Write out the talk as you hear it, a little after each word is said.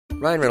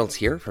Ryan Reynolds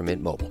here from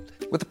Mint Mobile.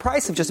 With the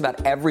price of just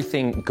about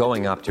everything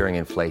going up during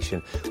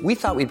inflation, we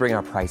thought we'd bring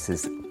our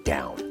prices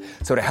down.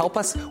 So to help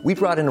us, we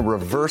brought in a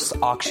reverse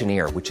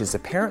auctioneer, which is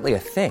apparently a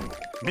thing.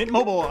 Mint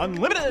Mobile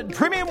Unlimited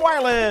Premium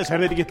Wireless. How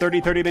to get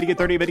 30, 30, bit to get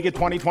 30, bit to get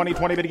 20, 20,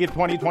 20, bit to get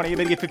 20, 20,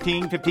 bit to get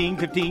 15, 15,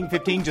 15,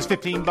 15, just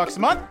 $15 a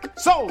month?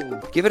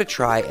 Sold! Give it a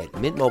try at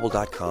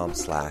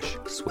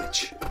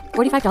mintmobile.com/switch.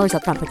 $45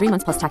 up front for 3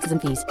 months plus taxes and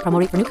fees. Promo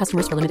rate for new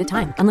customers for limited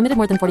time. Unlimited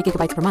more than 40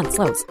 gigabytes per month.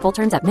 Slows full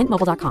terms at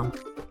mintmobile.com.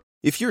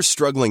 If you're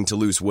struggling to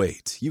lose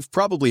weight, you've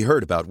probably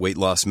heard about weight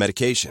loss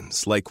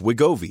medications like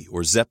Wegovy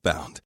or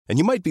Zepbound, and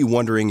you might be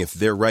wondering if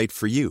they're right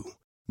for you.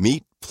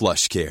 Meet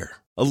PlushCare,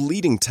 a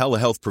leading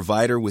telehealth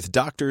provider with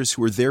doctors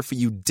who are there for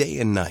you day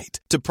and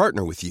night to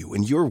partner with you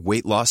in your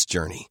weight loss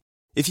journey.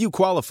 If you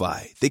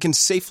qualify, they can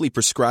safely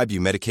prescribe you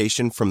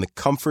medication from the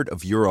comfort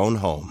of your own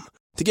home.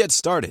 To get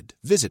started,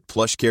 visit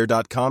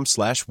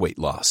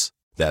plushcare.com/weight-loss.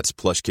 That's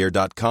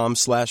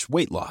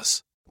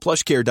plushcare.com/weight-loss.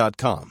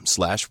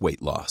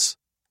 plushcare.com/weight-loss.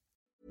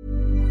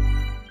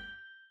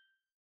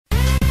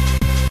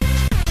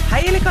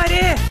 Hei, Elle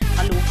Kari!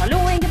 Hallo, hallo,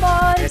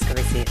 Ingeborg! Nå skal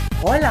vi si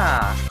hola!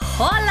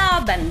 Hola,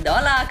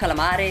 bendola,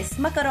 calamaris,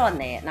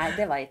 macaroni. Nei,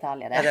 det var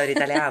Italia, det. Ja, det var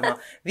italiano.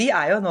 Vi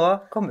jo nå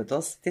kommet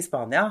oss til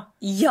Spania.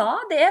 Ja,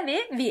 det vi.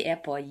 Vi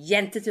på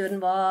jenteturen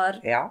vår.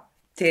 Ja,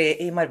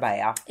 i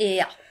Marbella.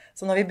 Ja.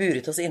 Så nå har vi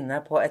buret oss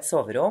inne på et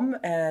soverom.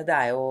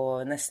 Det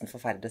jo nesten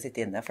forferdelig å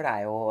sitte inne, for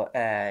det jo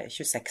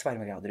 26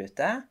 varmegrader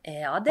ute.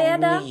 Ja, det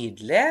det. Og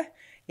nydelig.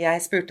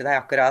 Jeg spurte deg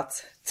akkurat,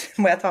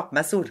 må jeg ta på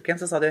meg solkrem?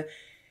 Så sa du,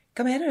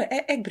 hva mener du?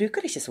 Jeg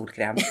bruker ikke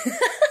solkrem.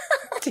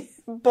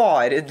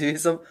 Bare du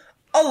som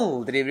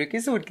aldri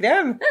bruker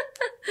solkrem.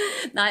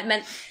 Nei,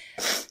 men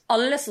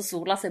alle som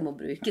soler seg må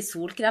bruke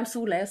solkrem.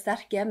 Sol jo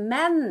sterke,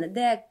 men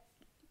det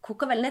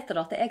koker vel ned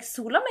til at jeg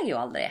soler meg jo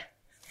aldri.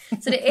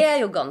 Så det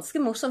jo ganske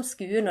morsomt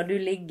skue når du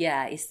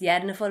ligger i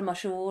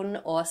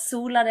stjerneformasjon og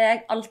soler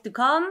deg alt du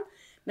kan,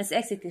 mens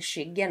jeg sitter i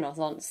skyggen og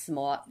sånn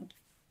små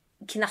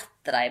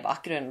knetter i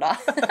bakgrunnen da.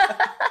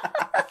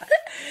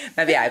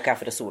 Men vi jo ikke her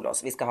for å sole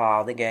oss. Vi skal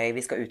ha det gøy,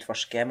 vi skal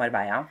utforske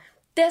Marbella.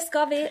 Det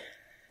skal vi,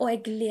 og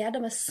jeg gleder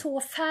meg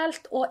så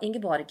fælt. Og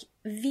Ingeborg,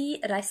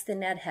 vi reiste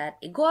ned her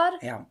i går,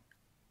 Ja.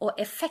 og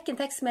jeg fikk en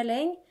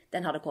tekstmelding.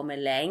 Den hadde kommet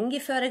lenge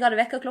før jeg hadde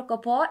vekket klokka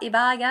på i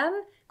Bergen,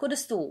 hvor det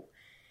sto: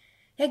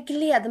 jeg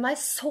gleder meg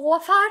så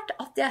fælt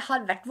at jeg har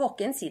vært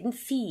våken siden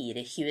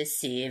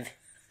 4:27.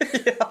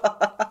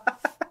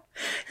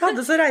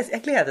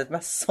 Jeg gledet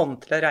meg sånn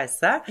til å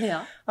reise. Ja.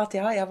 At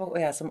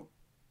jeg som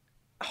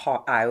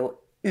jo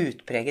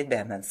utpreget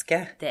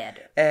B-menneske. Det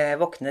du.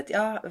 Våknet,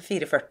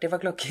 4:40 var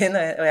klokken,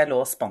 og jeg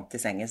lå spant i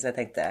sengen, så jeg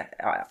tenkte,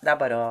 her det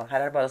bare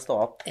å stå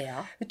opp.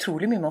 Ja.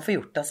 Utrolig mye man får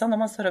gjort altså, når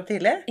man står opp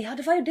tidlig. Ja,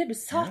 det var jo det du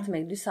sa til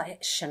meg. Du sa, jeg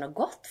skjønner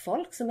godt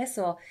folk som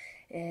så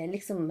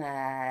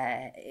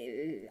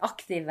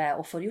aktive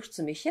og får gjort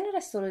så mye når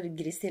de står og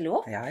gristiller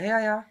opp.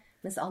 Ja.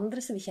 Mens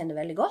andre som vi kjenner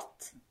veldig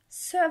godt,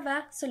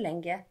 søver så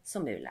lenge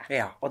som mulig.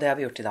 Ja, og det har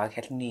vi gjort i dag.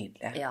 Helt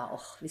nydelig. Ja,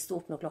 vi sto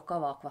opp når klokka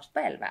var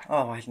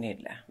 11:15. Helt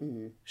nydelig.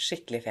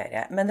 Skikkelig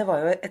ferie. Men det var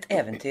jo et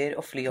eventyr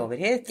å fly over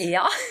hit.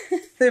 Ja.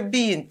 Det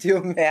begynte jo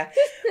med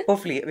å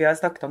fly. Vi har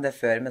snakket om det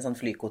før med sånn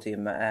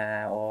flykotyme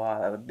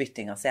og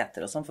bytting av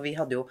seter og sånn, for vi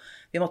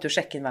måtte jo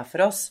sjekke inn hver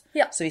for oss,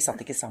 Ja. så vi satt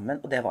ikke sammen,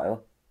 og det var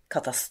jo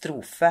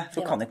katastrofe,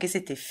 for Ja. kan jo ikke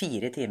sitte i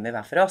 4 timer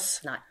hver for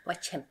oss. Nei, det var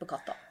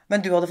kjempekatt da.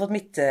 Men du hadde fått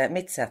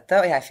midtsete,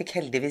 og jeg fikk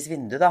heldigvis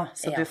vindu da,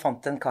 så Ja. du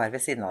fant en kar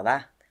ved siden av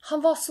deg.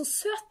 Han var så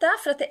søt der,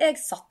 for at jeg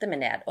satte meg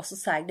ned, og så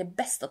sa jeg, det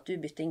best at du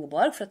bytter,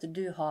 Ingeborg, for at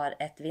du har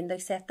et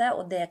vindøysete,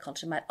 og det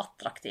kanskje mer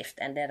attraktivt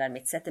enn det der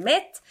midtsetet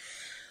mitt.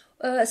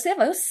 Så jeg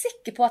var jo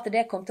sikker på at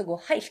det kom til å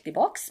gå helt i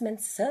boks, men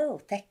så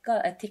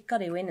tikket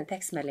det jo inn en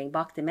tekstmelding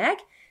bak til meg,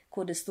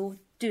 hvor det stod,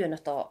 du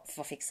nødt til å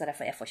få fikse det,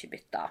 for jeg får ikke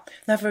bytte.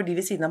 Nei, for de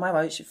ved siden av meg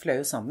fløy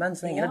jo sammen,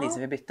 så ingen av de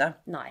som vil bytte.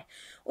 Nei.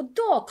 Og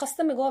da kastet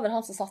jeg meg over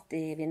han som satt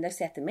i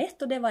vindøysetet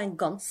mitt, og det var en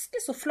ganske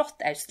så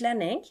flott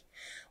østlending.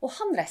 Og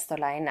han reiste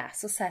alene,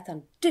 så sa jeg til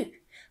han, du,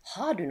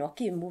 har du noe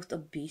imot å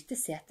bytte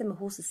sete med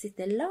hun som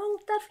sitter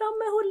langt der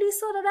fremme, hun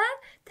lysåret der?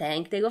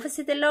 Tenk deg å få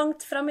sitte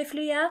langt fremme i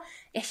flyet.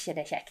 Ikke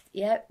det kjekt?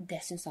 Ja,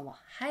 det synes han var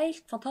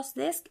helt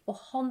fantastisk, og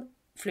han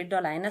flydde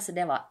alene, så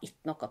det var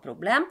ikke noe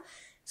problem.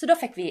 Så da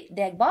fikk vi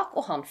deg bak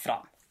og han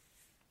fram.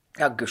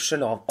 Ja,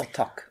 gudskjelov, og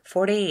takk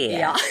for det.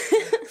 Ja.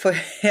 For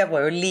jeg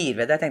var jo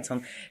livredd. Jeg tenkte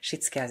sånn,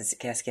 shit, skal jeg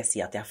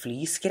si at jeg har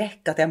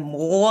flyskrekk? At jeg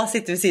må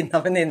sitte ved siden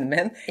av venninnen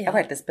min? Ja. Jeg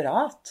var helt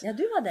desperat. Ja,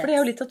 du var det. For det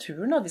jo litt av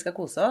turen nå, at vi skal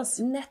kose oss.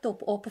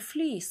 Nettopp, og på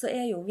fly så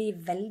jo vi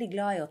veldig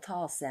glad i å ta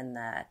oss en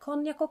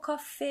konjakk og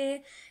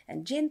kaffe,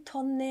 en gin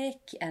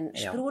tonic, en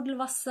Ja.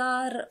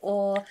 sprudelvasser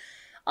og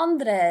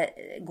andre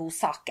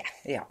godsaker.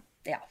 Ja.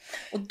 Ja.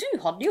 Og du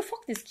hadde jo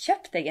faktisk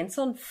kjøpt deg en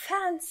sånn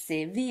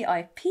fancy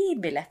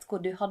VIP-billett hvor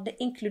du hadde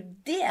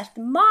inkludert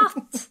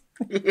mat.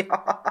 Ja.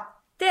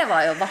 Det ble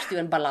jo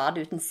en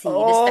ballade uten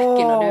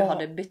sidestykke når du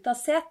hadde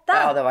byttet sete.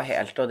 Ja, det var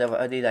helt, og det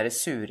var de der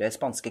sure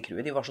spanske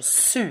crewet, de var så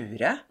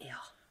sure. Ja.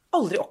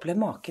 Aldri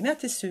opplevd maken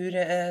til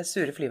sure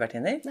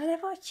flyvertinner. Nei,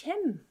 det var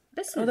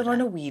Og det var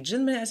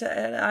Norwegian, men jeg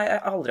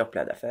har aldri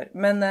opplevd det før.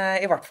 Men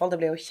i hvert fall, det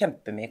ble jo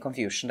kjempemye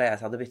confusion da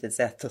jeg hadde byttet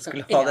sete og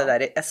skulle ha det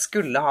der. Jeg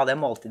skulle ha det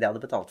måltidet jeg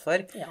hadde betalt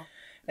for. Ja.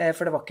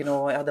 For det var ikke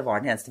noe, det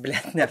var den eneste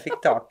billetten jeg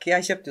fikk tak i.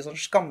 Jeg kjøpte jo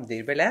sånn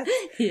skamdyr billett.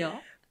 Ja.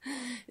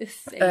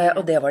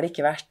 Og det var det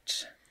ikke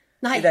verdt.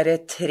 Nei. De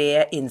der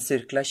 3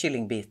 innsirkla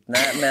kyllingbitene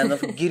med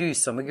noen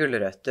grusomme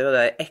gulrøtter og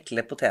de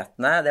ekle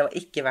potetene, det var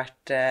ikke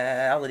verdt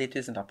alle de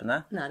tusenlappene.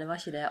 Nei, det var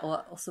ikke det.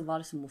 Og så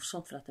var det så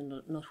morsomt, for at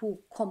når hun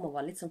kom og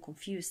var litt sånn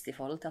confused i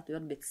forhold til at du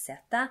hadde byttet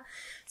sete,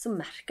 så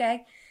merket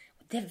jeg,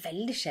 og det er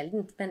veldig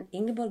sjeldent, men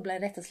Ingeborg ble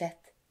rett og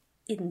slett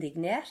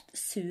indignert,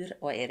 sur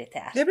og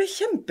irritert. Jeg ble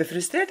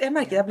kjempefrustrert. Jeg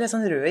merket jeg ble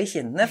sånn rød i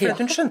kinnene, for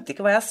at hun skjønte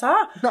ikke hva jeg sa.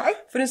 Nei.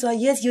 For hun sa,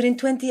 yes, you're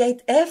in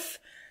 28F.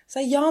 Så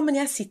jeg, ja, men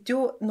jeg sitter jo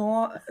nå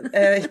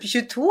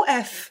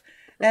 22F.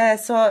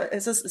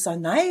 Så sa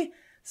hun nei.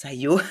 Så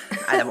jeg, jo,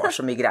 nei, det var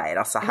så mye greier,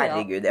 altså,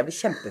 herregud. Jeg ble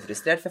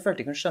kjempefrustrert, for jeg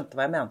følte ikke hun skjønte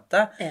hva jeg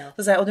mente. Ja.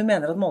 Så sa jeg, og du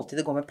mener at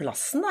måltidet går med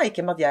plassen da,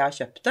 ikke med at jeg har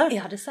kjøpt det?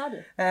 Ja, det sa du.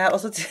 Og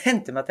så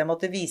endte det med at jeg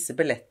måtte vise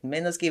billetten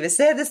min og skrive,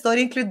 se, det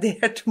står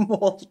inkludert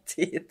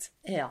måltid.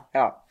 Ja.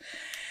 Ja.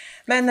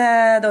 Men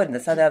det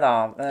ordnet seg det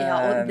da. Ja,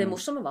 og det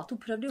morsomme var at hun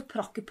prøvde å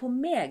prakke på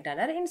meg de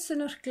der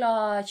innsnørkla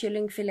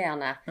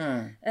kyllingfiletene.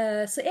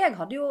 Så jeg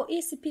hadde jo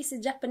easy peasy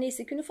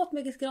Japanese, jeg kunne fått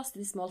meg et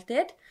gratis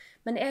måltid,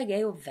 men jeg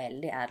er jo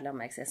veldig ærlig om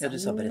meg, så jeg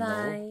sa,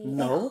 nei,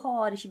 jeg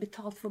har ikke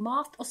betalt for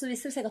mat. Og så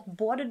viste det seg at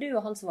både du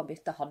og han som var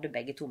byttet hadde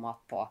begge to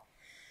mat på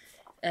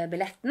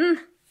billetten.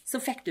 Så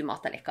fikk du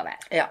mat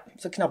allikevel. Ja,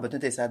 så knabbet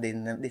hun til seg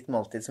ditt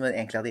måltid som hun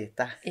egentlig hadde gitt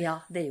deg. Ja,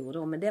 det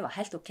gjorde hun, men det var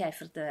helt ok,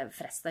 for det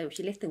frestet jo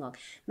ikke litt engang.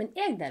 Men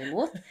jeg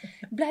derimot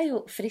ble jo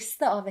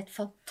fristet av et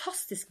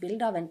fantastisk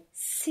bilde av en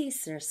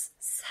Caesars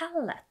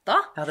salad da.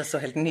 Ja, det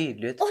så helt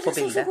nydelig ut på bildet. Og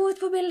det så god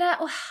ut på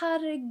bildet. Og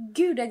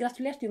herregud, jeg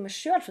gratulerte jo meg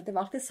selv, for det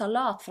valgte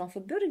salat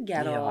framfor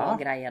burger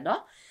og greier da.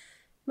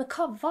 Men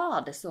hva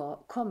var det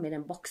som kom i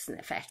den boksen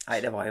jeg fikk?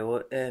 Nei, det var jo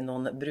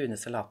noen brune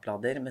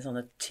salatblader med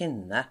sånne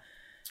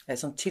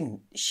tynn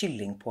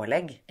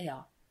kyllingpålegg. Ja.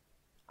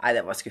 Nei,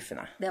 det var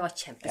skuffende. Det var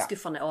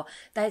kjempeskuffende, og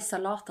de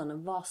salatene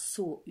var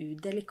så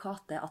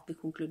udelikate at vi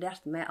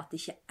konkluderte med at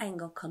ikke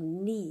engang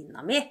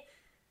kanina mi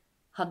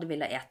hadde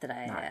ville ete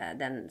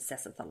den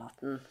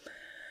Cæsar-salaten.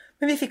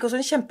 Men vi fikk også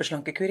en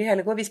kjempeslankekur i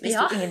hele går. Vi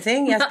spiste jo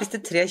ingenting. Jeg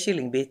spiste 3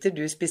 kyllingbiter,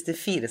 du spiste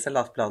 4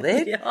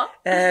 salatblader. Ja.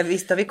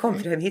 Da vi kom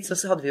frem hit, så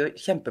hadde vi jo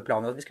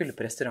kjempeplaner at vi skulle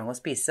på restaurant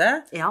og spise.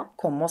 Ja.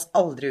 Kom oss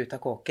aldri ut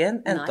av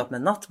kåken, endte opp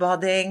med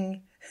nattbading.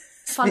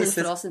 Fant en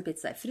frossen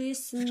pizza i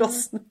frysen.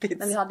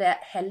 Men vi hadde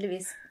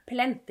heldigvis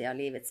plenty av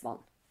livets vann.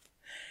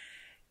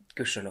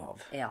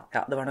 Gudskjelov. Ja,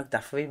 det var nok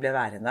derfor vi ble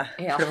værende.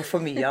 Ja. For det var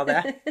for mye av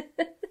det.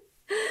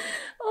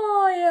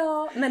 Ja.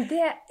 Men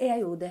det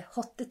er jo det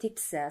hotte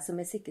tipset som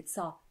jeg sikkert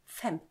sa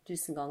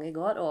 5000 ganger i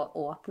går, og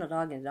åpner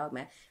dagen i dag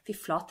med. Fy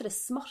flate, det er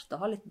smart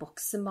å ha litt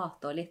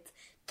boksemat og litt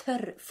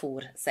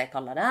tørrfôr, som jeg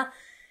kaller det,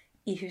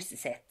 i huset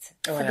sitt.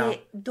 Fordi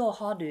da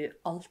har du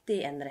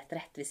alltid en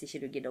rett hvis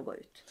ikke du gidder å gå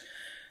ut.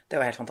 Det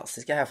var helt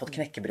fantastisk. Jeg har fått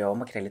knekkebrød og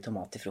makrell i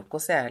tomat til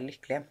frokost, så jeg er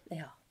lykkelig.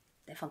 Ja,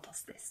 det er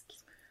fantastisk.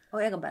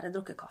 Og jeg har bare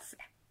drukket kaffe,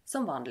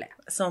 som vanlig.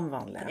 Som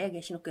vanlig. For jeg er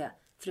ikke noe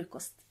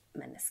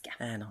frokostmenneske.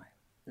 Nei.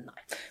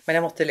 Men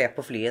jeg måtte le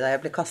på flyet da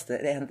jeg ble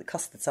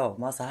kastet seg over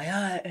meg og sa,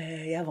 ja,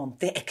 jeg vant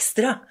det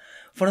ekstra.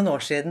 For noen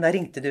år siden, da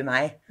ringte du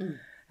meg.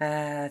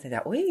 Tenkte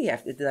jeg, oi,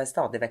 det er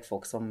stadig vekk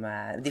folk som,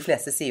 de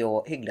fleste sier jo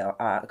hyggelig,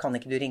 kan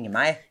ikke du ringe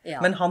meg? Ja.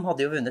 Men han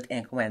hadde jo vunnet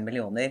 1,1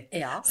 millioner.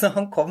 Ja. Så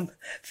han kom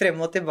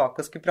frem og tilbake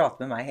og skulle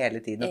prate med meg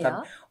hele tiden,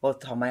 og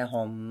ta meg i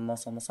hånden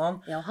og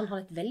sånn. Ja, han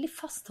hadde et veldig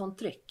fast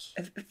håndtrykk.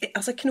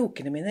 Altså,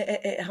 knokene mine,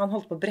 han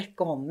holdt på å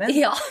brekke hånden min.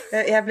 Ja.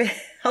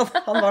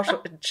 Han var så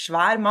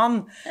svær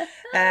mann.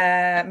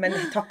 Men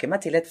takker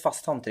meg til et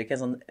fast håndtrykk,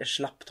 en sånn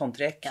slappt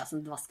håndtrykk. Ja,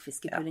 sånn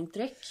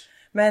vaskfiskepuddingtrykk.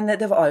 Men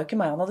det var jo ikke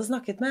meg han hadde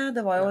snakket med.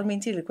 Det var jo min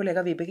tidligere kollega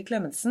Vibeke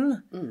Clemensen,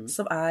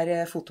 som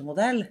er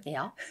fotomodell.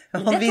 Ja,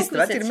 men det tok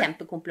vi et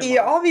kjempekompliment.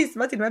 Ja, han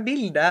viste meg til og med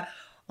bildet.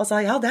 Og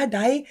sa, ja, det er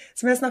deg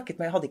som jeg snakket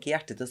med. Jeg hadde ikke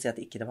hjertet til å si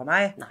at ikke det var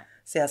meg. Nei.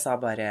 Så jeg sa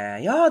bare,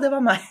 ja, det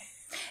var meg.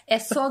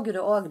 Jeg så det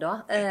også da,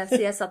 så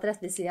jeg satt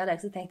rett ved siden av deg,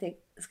 så tenkte jeg,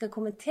 skal jeg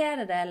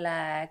kommentere det,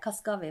 eller hva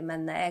skal vi?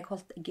 Men jeg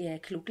holdt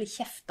klokelig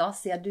kjeft da,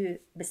 siden du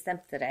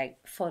bestemte deg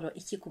for å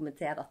ikke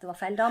kommentere at det var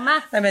feil dame.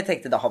 Nei, men jeg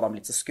tenkte, da hadde han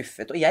blitt så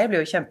skuffet. Og jeg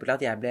ble jo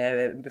kjempeglad at jeg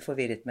ble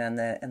forvirret med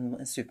en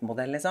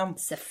supermodell, liksom.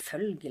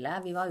 Selvfølgelig,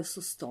 vi var jo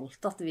så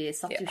stolte at vi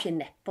satt jo ikke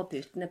ned på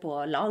putene på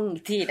lang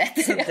tid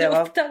etter vi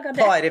hadde oppdaget det.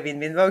 Det var bare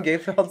vinn-vinn, det var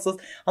gøy, for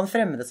han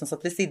fremmede som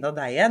satt ved siden av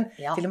deg igjen,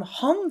 til og med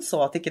han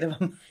så at ikke det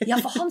var meg.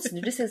 Ja, for han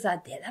snudde seg og sa,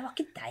 det der var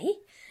ikke deg.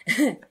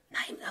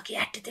 Nei, men jeg har ikke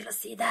hjerte til å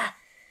si det.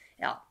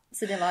 Ja,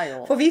 så det var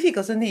jo... For vi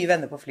fikk også nye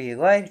venner på fly i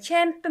går.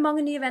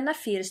 Kjempemange nye venner,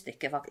 4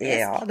 stykker faktisk.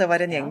 Ja, det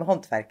var en gjeng med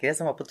håndverkere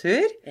som var på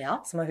tur,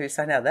 som har hus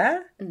her nede.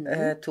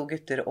 2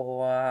 gutter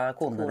og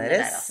konene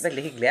deres.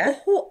 Veldig hyggelige.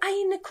 Og hun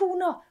ene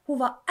kona,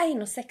 hun var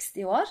 61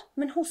 år,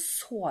 men hun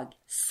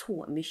så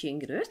mye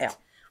yngre ut. Ja.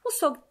 Hun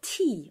så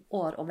 10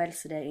 år og vel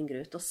så det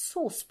yngre ut, og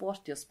så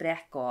sporty og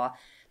sprek,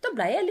 og da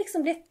ble jeg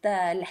liksom litt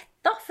lett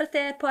da, for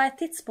på et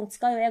tidspunkt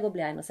skal jo jeg også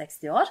bli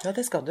 61 år. Ja,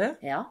 det skal du.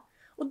 Ja,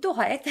 Og da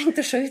har jeg tenkt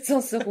å se ut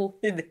sånn som hun.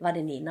 Var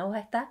det Nina hun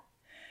heter?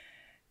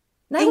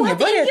 Nei, hun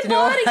heter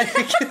Ingeborg!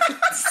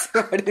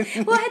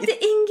 Hun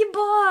heter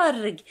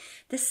Ingeborg!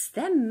 Det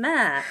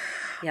stemmer.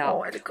 Ja.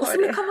 Og så,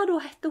 men hva var det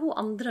hun hette hun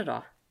andre da?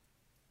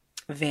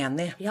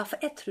 Veni. Ja, for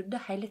jeg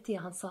trodde hele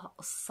tiden han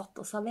satt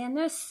og sa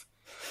Venus.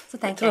 Så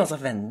Jeg tror han sa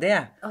Vendi.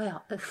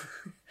 Åja.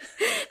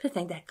 Så jeg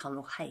tenkte, kan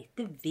hun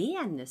hete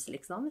Venus,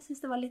 liksom? Jeg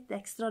synes det var litt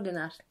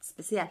ekstraordinært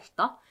spesielt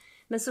da.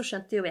 Men så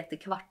skjønte jo etter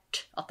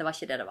hvert at det var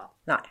ikke det var.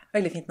 Nei,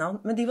 veldig fint navn.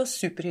 Men de var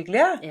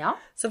superhyggelige. Ja.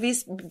 Så vi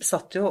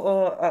satt jo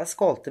og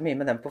skålte mye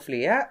med dem på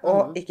flyet.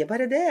 Og ikke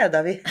bare det,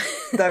 da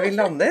vi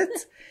landet,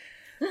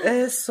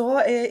 så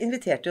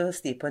inviterte jo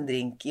Stig på en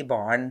drink i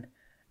baren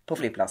på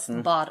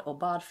flyplassen. Bar og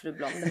bar, fru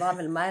Blom. Det var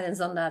vel mer en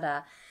sånn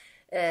der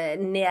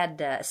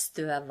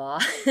nedstøva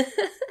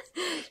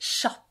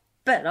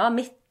sjappe da,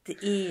 midt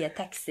i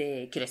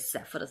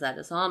taxikrysset, for å si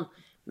det sånn.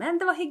 Men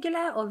det var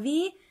hyggelig, og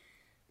vi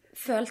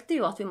følte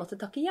jo at vi måtte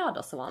takke ja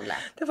da, så vanlig.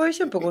 Det var jo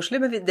kjempekoselig,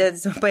 men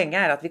poenget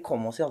er at vi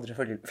kom oss jo aldri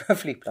fra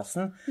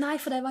flyplassen. Nei,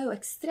 for de var jo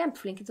ekstremt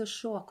flinke til å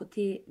se hvor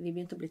tid vi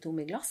begynte å bli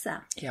tomme i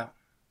glasset. Ja.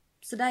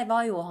 Så de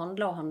var jo å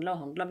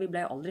handle. Vi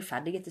ble jo aldri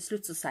ferdige. Til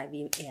slutt så sier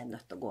vi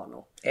nødt til å gå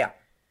nå. Ja.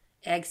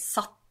 Jeg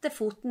satte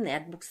foten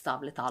ned,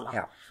 bokstavelig talt.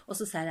 Ja. Og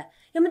så sier jeg,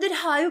 ja, men dere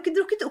har jo ikke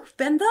drukket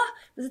opp enda.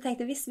 Men så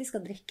tenkte jeg, hvis vi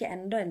skal drikke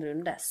enda en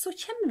runde, så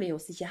kommer vi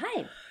oss ikke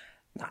hjem.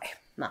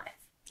 Nei.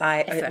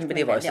 Nei, men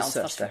de var jo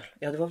så søte.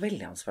 Ja, det var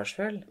veldig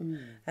ansvarsfull.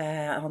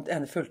 Han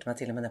ene fulgte meg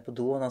til og med ned på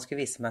do, og når han skulle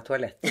vise meg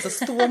toaletten, så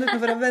sto han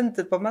utenfor og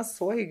ventet på meg,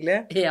 så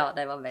hyggelig. Ja,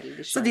 det var veldig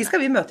skjønne. Så de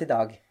skal vi møte i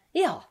dag.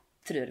 Ja,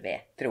 tror vi.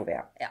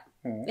 Ja.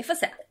 Vi får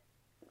se.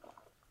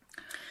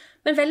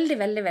 Men veldig,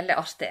 veldig, veldig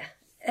artig.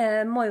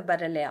 Må jo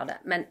bare le av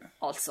det. Men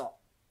altså,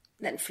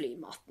 den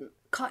flymaten,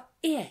 hva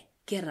er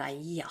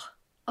greia?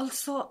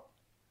 Altså,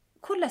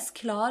 hvordan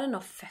klarer en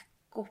å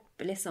fucke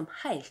opp liksom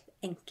helt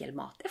enkel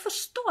mat? Jeg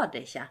forstår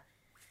det ikke.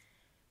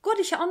 Går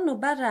det ikke an å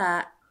bare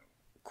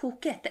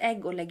koke et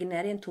egg og legge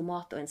ned i en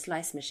tomat og en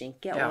slice med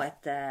skinke og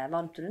et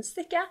varmt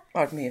rundstykke? Det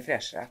har vært mye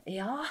freshere.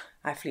 Ja.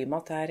 Nei,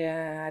 flymat er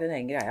en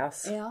egen greie,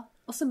 altså. Ja.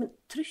 Også, men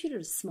tror ikke du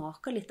det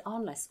smaker litt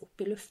annerledes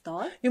opp i lufta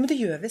også? Jo, men det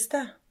gjør visst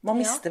det. Man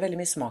mister veldig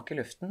mye smak i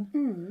luften.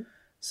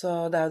 Så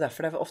det er jo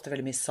derfor det er ofte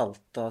veldig mye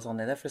salt og sånn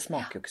i det, for det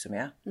smaker jo ikke så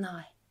mye.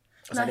 Nei.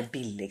 Og så er det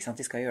billig, ikke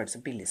sant? De skal gjøre det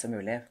så billig som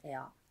mulig.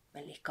 Ja,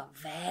 men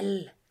likevel.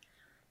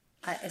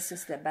 Nei, jeg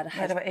synes det er bare helt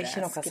Nei, det var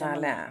ikke noe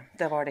særlig.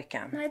 Det var det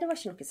ikke. Nei, det var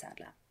ikke noe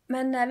særlig.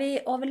 Men vi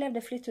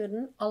overlevde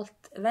flyturen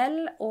alt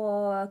vel,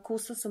 og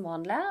koset som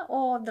vanlig,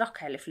 og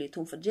drakk hele fly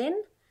tom for gin.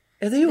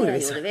 Ja, det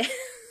gjorde vi.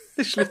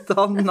 Til slutt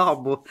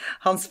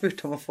han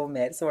spurte om å få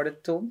mer, så var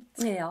det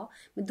tomt. Ja,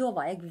 men da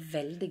var jeg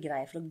veldig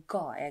grei, for da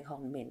ga jeg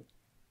han min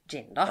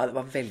gin da. Ja, det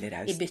var veldig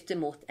raust. I bytte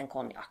mot en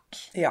konjakk.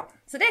 Ja.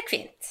 Så det er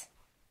fint.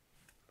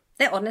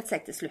 Det ordnet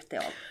seg til slutt,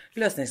 det også.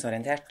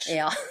 Løsningsorientert.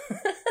 Ja.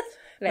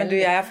 Men du,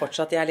 jeg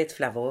er litt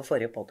flau over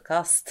forrige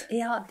podcast.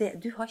 Ja,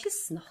 du har ikke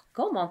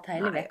snakket om alt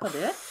hele vekka,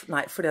 du?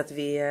 Nei, fordi at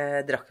vi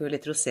drakk jo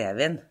litt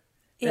rosévin.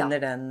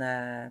 Under den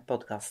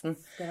podcasten.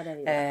 Det var det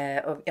vi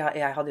gjorde. Og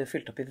jeg hadde jo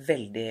fylt opp i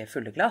veldig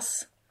fulle glass,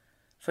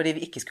 fordi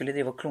vi ikke skulle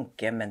drive og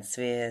klunke mens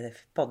vi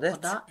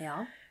poddet.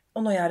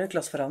 Og når jeg har et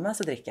glass foran meg,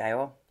 så drikker jeg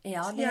jo.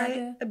 Ja, så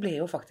jeg ble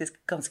jo faktisk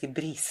ganske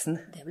brisen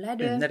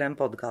under den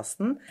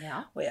podcasten.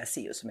 Ja. Og jeg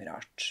sier jo så mye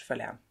rart,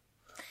 føler jeg.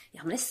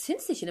 Ja, men jeg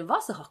synes ikke det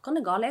var så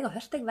hakkende gale. Jeg har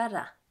hørt deg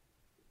verre.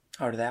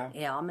 Har du det?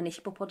 Ja, men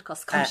ikke på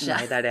podcast, kanskje.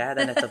 Nei, det er det.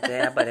 Det er nettopp det.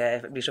 Jeg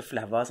bare blir så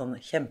flau av sånn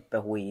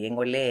kjempehoing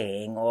og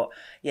leing og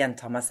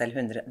gjentar meg selv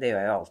 100. Det gjør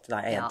jeg jo alltid da.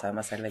 Jeg gjentar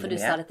meg selv veldig mye. For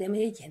du sa det, men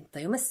jeg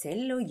gjentar jo meg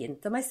selv og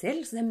gjentar meg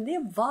selv. Så det er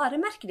jo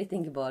varemerket ditt,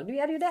 Ingeborg. Du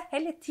gjør jo det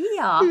hele tiden.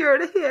 Jeg gjør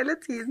det hele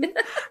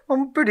tiden. Man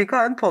burde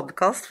ikke ha en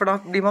podcast, for da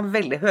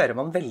hører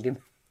man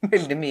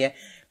veldig mye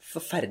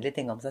forferdelige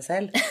ting om seg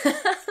selv.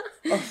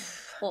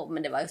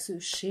 Men det var jo så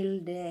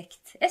uskyldig.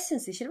 Jeg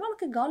synes ikke det var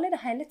noe galt i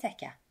det hele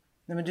tekket.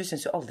 Nei, men du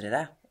synes jo aldri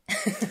det.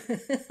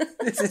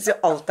 Du synes jo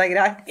alt er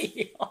greit.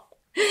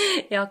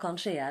 Ja,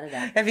 kanskje jeg gjør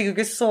det. Jeg fikk jo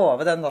ikke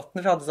sove den natten,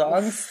 for jeg hadde så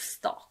angst.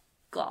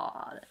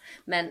 Stakkar.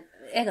 Men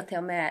jeg har til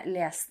og med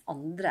lest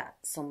andre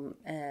som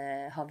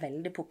har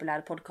veldig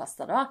populære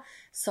podcaster da,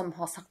 som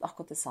har sagt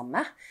akkurat det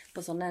samme.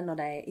 På sånne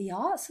når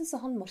sånn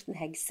som han Morten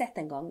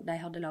Hegseth en gang,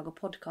 de hadde laget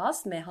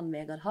podcast med han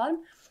Vegard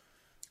Harm.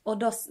 Og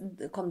da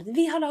kom det til,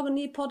 vi har laget en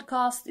ny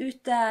podcast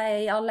ute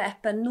i alle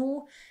apper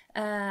nå.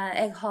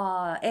 Jeg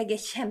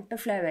er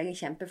kjempeflau, et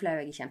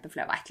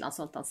eller annet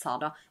sånt han sa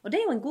da. Og det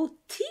er jo en god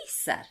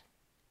teaser.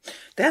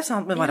 Det er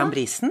sant, men var han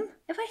brisen?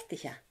 Jeg vet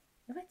ikke.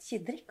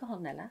 Drikker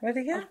han eller? Vet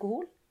ikke.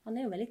 Alkohol? Han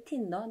er jo veldig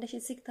tinn da, det er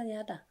ikke sikkert han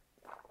gjør det.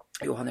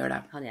 Jo, han gjør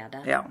det. Han gjør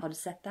det? Ja. Har du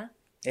sett det?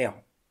 Ja.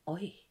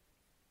 Oi,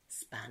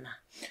 spennende.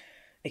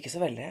 Ikke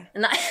så veldig.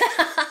 Nei.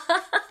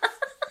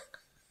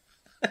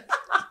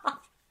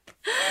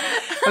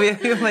 Vi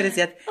må bare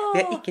si at vi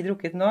har ikke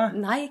drukket nå.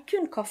 Nei,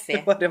 kun kaffe.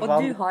 Og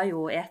du har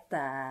jo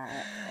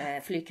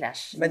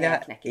flykrasj med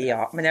knekkebrød.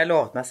 Ja, men jeg har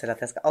lovet meg selv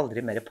at jeg skal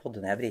aldri mer podde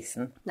når jeg er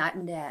brisen. Nei,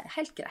 men det er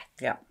helt greit.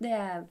 Ja. Det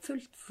er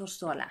fullt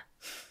forståelig.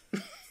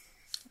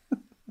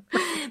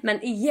 Men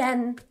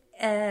igjen,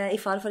 I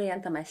fare for å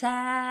gjenta meg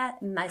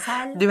selv.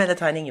 Du mener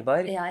ta en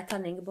Ingeborg? Ja, jeg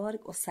tar en Ingeborg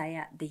og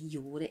sier det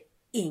gjorde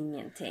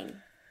ingenting.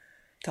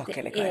 Takk,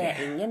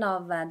 Det ingen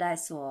av de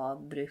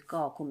som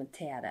bruker å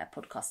kommentere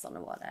podcastene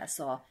våre,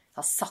 som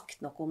har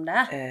sagt noe om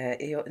det.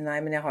 Nei,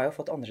 men jeg har jo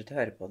fått andre til å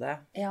høre på det.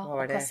 Ja,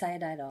 hva sier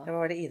de da? Hva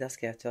var det Ida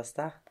skrev til oss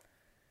da?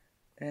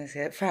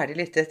 Ferdig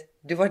lyttet.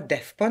 Du var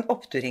deff på en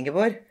opptur,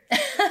 Ingeborg.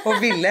 Og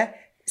ville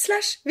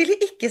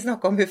ikke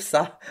snakke om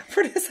Hufsa.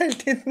 For det sa hele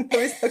tiden, når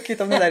vi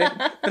snakket om det der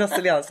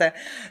brasilianske,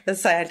 det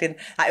sa jeg hele tiden,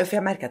 nei, for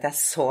jeg merker at jeg er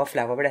så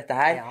flau over dette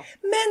her. Ja.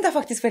 Men det er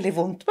faktisk veldig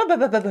vondt.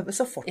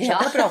 Så fortsatte jeg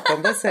å prate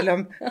om det, selv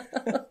om...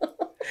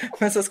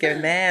 Men så skrev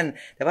hun, men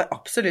det var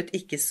absolutt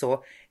ikke så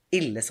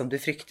ille som du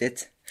fryktet.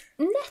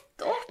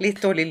 Nettopp!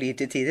 Litt dårlig lyd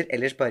til tider,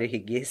 ellers bare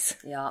hyggis.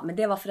 Ja, men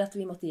det var fordi at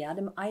vi måtte gjøre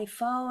det med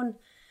iPhone.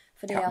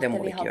 Fordi at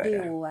vi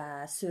hadde jo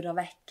surret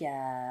vekk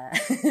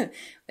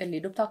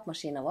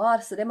lydopptakmaskinen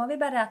vår, så det må vi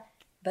bare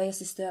bøye oss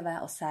i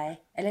støvet og si,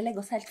 eller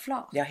legge oss helt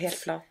flat. Ja, helt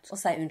flat. Og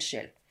si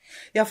unnskyld.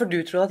 Ja, for du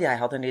trodde at jeg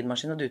hadde en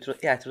lydmaskin, og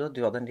jeg trodde at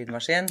du hadde en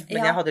lydmaskin.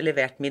 Men jeg hadde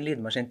levert min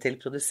lydmaskin til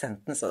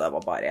produsenten, så det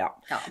var bare, Ja,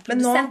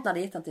 produsenten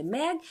hadde gitt den til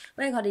meg,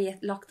 og jeg hadde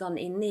lagt den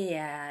inne i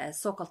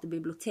såkalte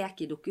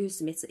bibliotek i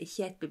dukkehuset mitt, så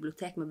ikke et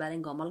bibliotek med bare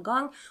en gammel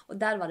gang. Og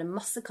der var det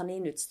masse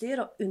kaninutstyr,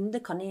 og under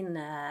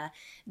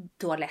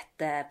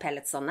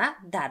kanintoalettpelletsene,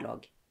 der lå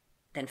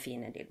den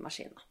fine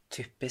lydmaskinen.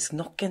 Typisk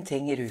nok en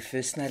ting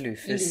Rufus,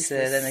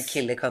 denne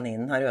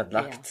killekaninen har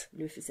ødelagt. Ja,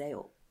 Rufus er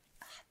jo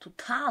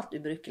totalt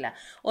ubrukelig.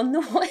 Og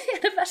nå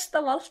det verste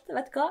av alt,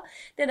 vet du hva?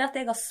 Det at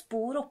jeg har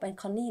sporet opp en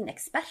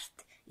kaninekspert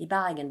i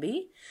Bergen by.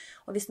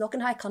 Og hvis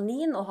noen har en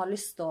kanin og har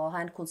lyst til å ha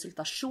en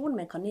konsultasjon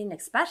med en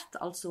kaninekspert,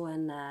 altså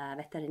en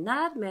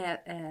veterinær med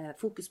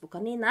fokus på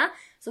kaniner,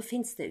 så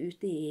finnes det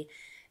ute i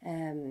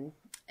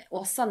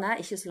Åsane,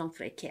 ikke så langt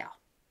fra IKEA.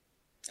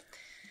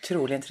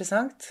 Utrolig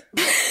interessant.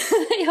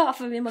 Ja,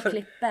 for vi må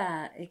klippe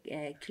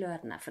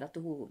klørene, for at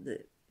hun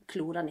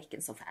klorer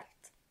nikken så fælt.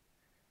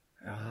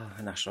 Ja,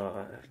 hun er så...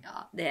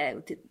 Ja, det er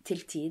jo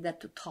til tider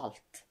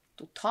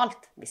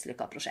totalt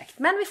mislykket prosjekt.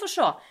 Men vi får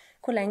se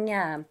hvor lenge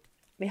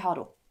vi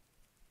har henne.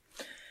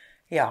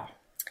 Ja.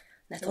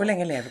 Hvor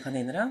lenge lever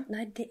kaniner da?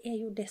 Nei, det er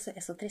jo det som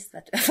er så trist,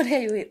 vet du. For det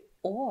er jo i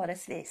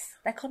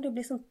årevis. De kan jo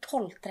bli sånn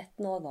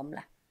 12-13 år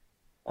gamle.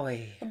 Oi.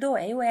 Og da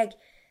er jo jeg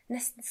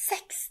nesten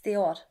 60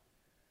 år.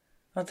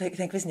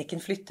 Tenk hvis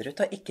nikken flytter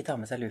ut og ikke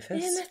tar med seg Lufus. Det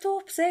er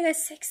nettopp, så jeg er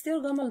 60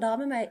 år gammel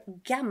dame med en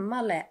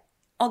gammel,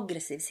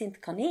 aggressiv, sint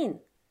kanin.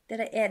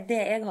 Det er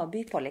det jeg har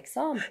by på,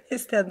 liksom. I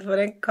stedet for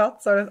en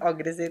katt, så har du en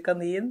aggressiv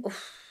kanin.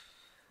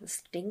 Det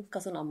stinker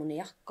sånn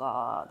ammoniakk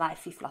og... Nei,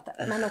 fy flate.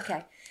 Men ok,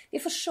 vi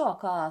får se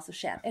hva som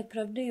skjer. Jeg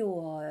prøvde jo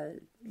å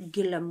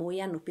glemme henne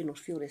igjen oppe i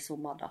Nordfjord i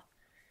sommer, da.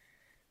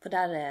 For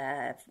der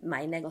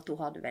mener jeg at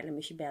hun hadde veldig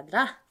mye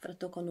bedre. For at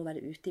da kan hun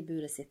være ute i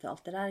buret sitt og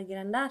alt det der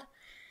greiene der.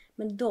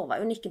 Men da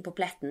var jo nikken på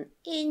pletten.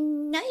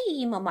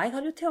 Nei, mamma, jeg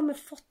hadde jo til og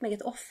med fått meg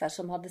et offer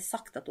som hadde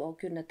sagt at hun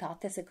kunne ta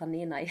til seg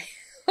kaniner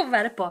og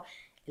være på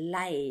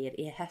leir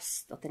i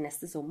høst og til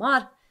neste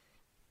sommer.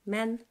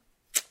 Men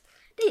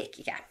det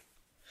gikk ikke.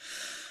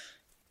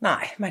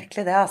 Nei,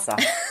 merkelig det, altså.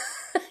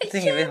 At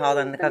ingen vil ha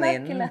den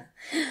kaninen.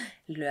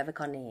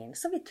 Løvekanin,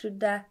 som vi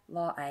trodde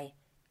var ei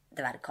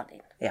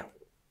dvergkanin. Ja.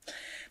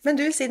 Men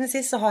du, siden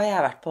sist så har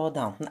jeg vært på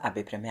Downton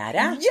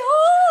Abbey-premiere. Ja!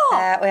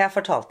 Og jeg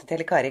fortalte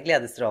til Kari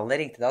Gledestrålende,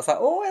 ringte deg og sa,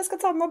 jeg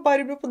skal ta med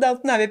Barbro på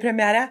Downton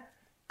Abbey-premiere.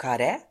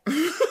 Kari,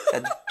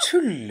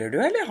 tuller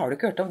du, eller har du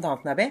ikke hørt om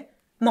Downton Abbey?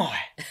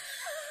 Nei.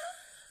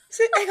 Så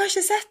jeg har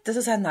ikke sett det.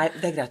 Så sa jeg, nei,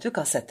 det er greit du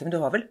ikke har sett det, men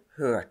du har vel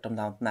hørt om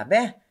Downton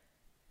Abbey?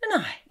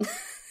 Nei.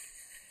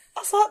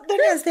 Altså, det er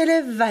den eneste i hele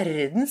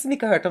verden som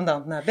ikke har hørt om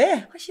Downton Abbey.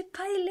 Jeg har ikke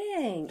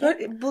peiling. Du har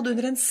bodd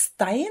under en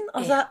stein.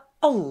 Altså,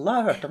 alle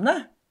har hørt om det.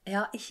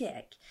 Ja, ikke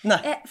jeg.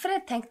 Nei. For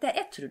jeg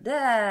trodde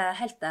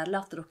helt ærlig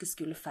at dere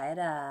skulle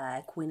feire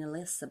Queen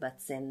Elizabeth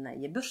sin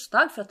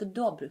bursdag, for at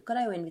da bruker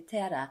de å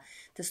invitere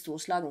til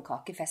storslagen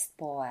kakefest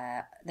på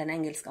den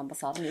engelske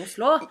ambassaden i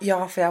Oslo.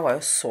 Ja, for jeg var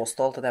jo så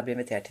stolt at jeg ble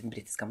invitert til den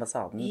britiske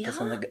ambassaden på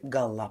sånne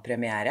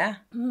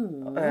gallapremiere.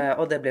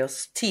 Og det ble jo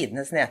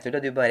tidenes nedtur,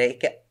 og du bare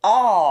ikke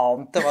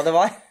ante hva det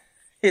var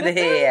i det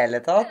hele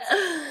tatt.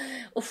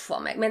 Uff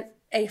a meg, men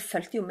jeg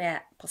følte jo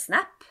med på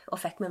Snap, og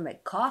fikk med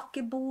meg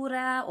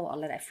kakebordet, og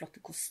alle de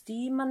flotte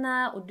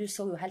kostymene, og du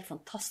så jo helt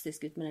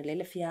fantastisk ut med den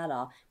lille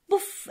fjæra,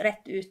 buff,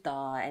 rett ut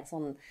av et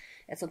sånt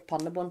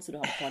pannebånd som du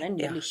hadde på, en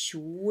nydelig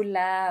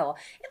kjole, og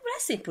jeg ble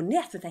så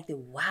imponert, for jeg tenkte,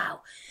 wow,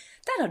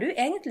 der har du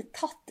egentlig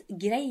tatt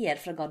greier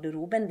fra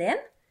garderoben din,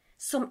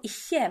 som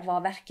ikke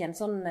var hverken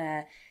sånn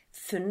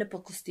funnet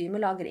på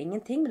kostymelager,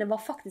 ingenting, men det var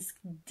faktisk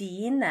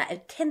dine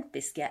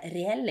autentiske,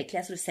 reelle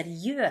klær som du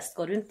seriøst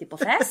går rundt i på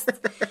fest.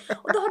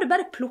 Og da har du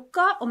bare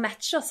plukka og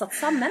matcha og satt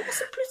sammen, og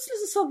så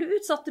plutselig så du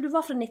ut som at du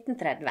var fra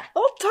 1930.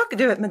 Å, takk!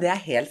 Du, men det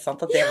helt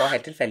sant at det var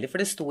helt tilfeldig,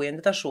 for det sto i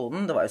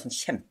invitasjonen, det var jo sånn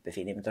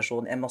kjempefin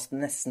invitasjon, jeg måtte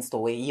nesten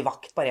stå i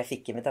vakt bare jeg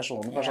fikk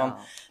invitasjonen, for sånn,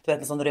 du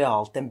vet, med sånn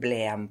realt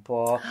emblem på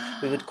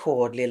We would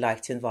cordially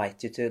like to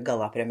invite you to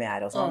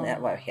gala-premiere og sånn, det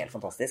var jo helt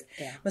fantastisk.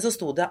 Men så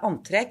sto det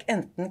antrekk,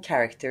 enten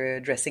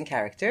dressing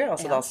character,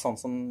 altså da sånn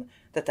som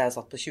dette jo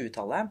satt på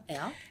 20-tallet,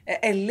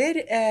 eller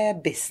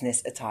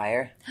business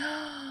attire.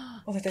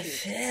 Og jeg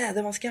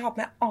tenkte, hva skal jeg ha på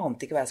meg? Jeg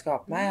ante ikke hva jeg skulle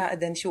ha på meg.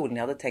 Den kjolen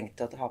jeg hadde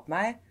tenkt å ha på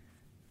meg,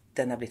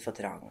 den blitt for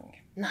trang.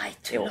 Nei,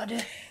 tuller du?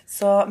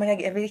 Så, men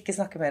jeg vil ikke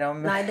snakke mer om...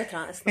 Nei, det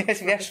tror jeg. Vi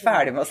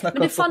ferdig med å snakke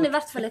om... Men du fant i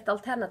hvert fall et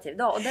alternativ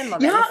da, og den var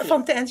veldig fin. Ja,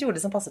 fant jeg en kjole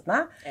som passet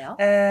meg.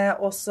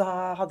 Og så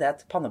hadde jeg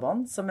et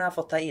pannebånd som jeg har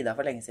fått av Ida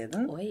for lenge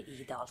siden. Oi,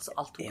 Ida, altså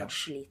alt hun kan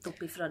slite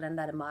opp ifra den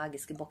der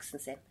magiske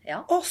boksen sin.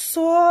 Og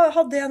så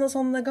hadde jeg noen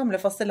sånne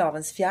gamle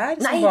fastelavnsfjær.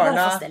 Nei,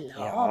 barna,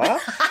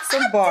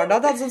 som barna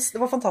hadde sånn,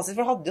 det var fantastisk,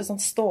 for det hadde jo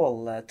sånn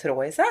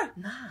ståltråd i seg.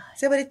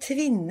 Så jeg bare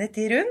tvinnet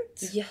de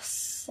rundt.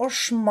 Og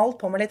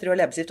smalt på meg litt rød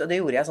leppestift, og det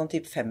gjorde jeg sånn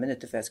typ 5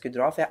 minutter før jeg skulle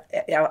dra, for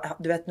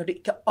du vet, når du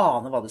ikke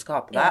aner hva du skal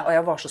ha på deg, og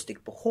jeg var så stygg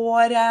på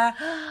håret,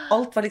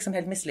 alt var liksom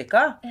helt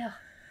mislykket.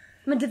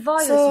 Men det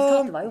var jo,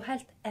 resultatet var jo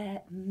helt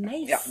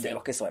amazing. Ja, det var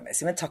ikke så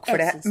amazing, men takk for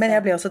det. Men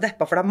jeg ble også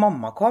deppet, for da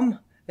mamma kom,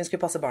 hun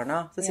skulle passe barna,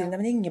 så sier hun,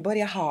 men Ingeborg,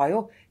 jeg har jo,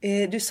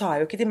 du sa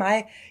jo ikke til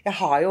meg, jeg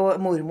har jo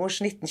mormors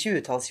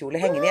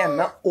 1920-tallskjole hengende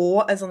hjemme,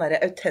 og en sånn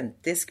der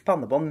autentisk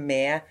pannebånd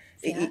med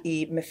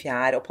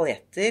fjær og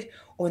paljetter,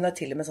 og hun har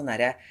til og med sånn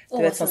der, du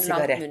vet, sånn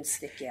sigarett.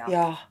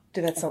 Ja, du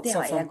vet, sånn, det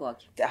har jeg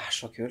også. Det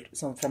så kult,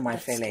 sånn fra My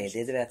Fair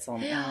Lady, du vet,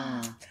 sånn.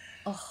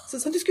 Så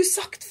sånn, du skulle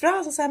sagt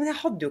fra, så sa jeg, men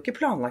jeg hadde jo ikke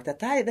planlagt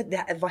dette her,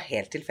 det var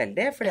helt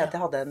tilfeldig, fordi at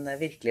jeg hadde en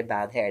virkelig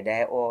bad hair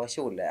day, og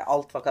kjole,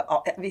 alt var, jeg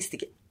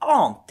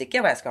ante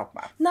ikke hva jeg skulle ha på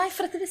meg. Nei,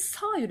 for det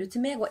sa jo du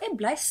til meg, og jeg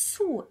ble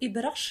så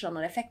überrasket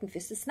når jeg fikk den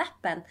første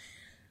snappen,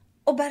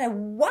 og bare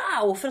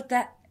wow, for at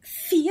det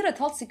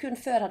 4,5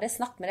 sekunder før hadde jeg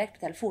snakket med deg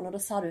på telefonen, og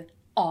da sa du,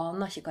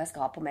 aner ikke hva jeg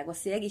skal ha på meg, og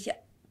så jeg ikke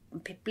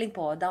pipling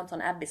på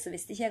Downton Abbey, så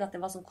visste ikke jeg at det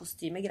var sånn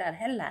kostymegreier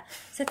heller.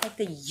 Så jeg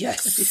tenkte,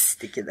 jøss,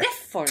 det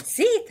får en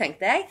si,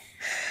 tenkte jeg.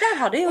 Der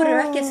hadde jeg jo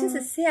røk. Jeg synes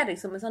jeg ser deg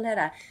som en sånn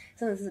her,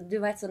 du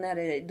vet sånn her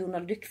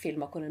Donald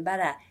Duck-filmer, hvor den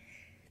bare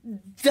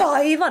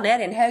diver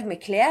ned i en haug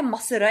med klær,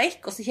 masse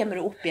røyk, og så kommer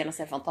du opp igjen og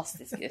ser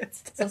fantastisk ut.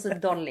 Sånn som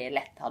Dolly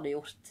lett hadde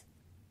gjort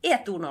i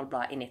et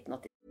Donald-blad i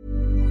 1980.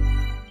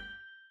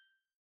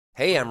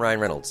 Hey, I'm Ryan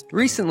Reynolds.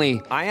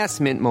 Recently, I asked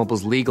Mint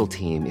Mobile's legal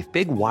team if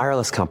big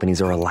wireless companies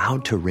are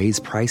allowed to raise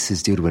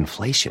prices due to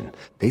inflation.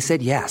 They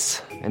said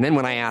yes. And then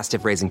when I asked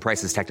if raising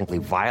prices technically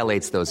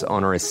violates those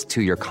onerous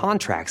 2-year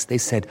contracts, they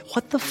said,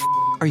 what the f***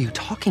 are you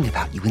talking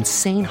about, you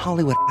insane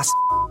Hollywood ass f-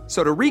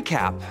 So to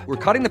recap, we're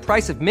cutting the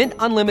price of Mint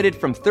Unlimited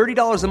from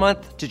 $30 a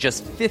month to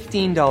just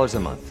 $15 a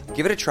month.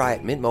 Give it a try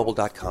at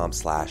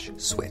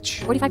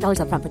mintmobile.com/switch.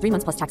 $45 up front for 3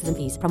 months plus taxes and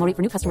fees. Promo rate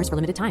for new customers for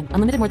limited time.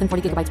 Unlimited more than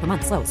 40 gigabytes per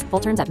month. Slows full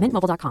terms at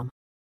mintmobile.com.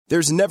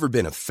 There's never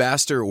been a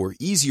faster or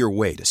easier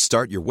way to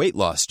start your weight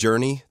loss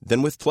journey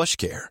than with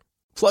PlushCare.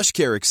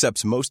 PlushCare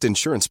accepts most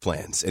insurance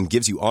plans and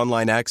gives you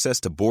online access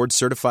to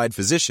board-certified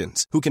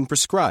physicians who can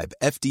prescribe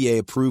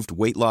FDA-approved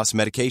weight loss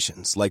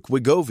medications like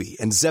Wegovy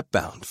and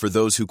Zepbound for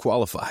those who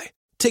qualify.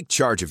 Take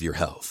charge of your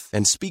health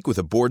and speak with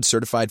a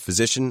board-certified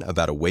physician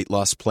about a weight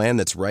loss plan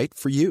that's right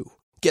for you.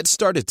 Get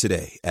started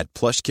today at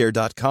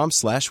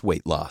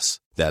plushcare.com/weight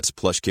loss. That's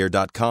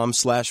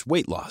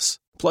plushcare.com/weight loss.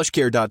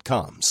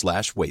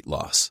 plushcare.com/weight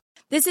loss.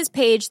 This is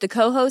Paige, the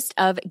co-host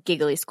of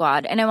Giggly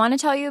Squad, and I want to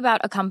tell you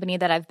about a company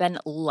that I've been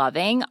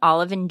loving,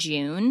 Olive &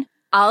 June.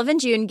 Olive &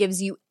 June gives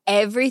you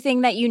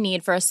everything that you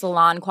need for a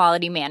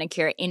salon-quality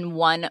manicure in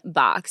one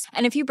box.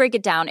 And if you break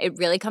it down, it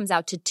really comes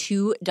out to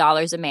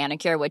 $2 a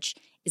manicure, which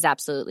is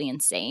absolutely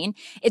insane.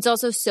 It's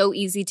also so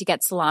easy to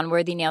get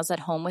salon-worthy nails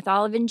at home with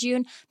Olive &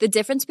 June. The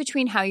difference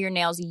between how your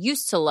nails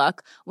used to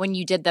look when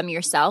you did them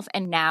yourself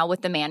and now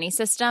with the Mani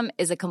system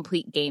is a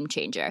complete game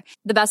changer.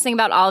 The best thing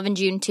about Olive &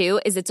 June, too,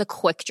 is it's a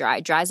quick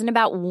dry. Dries in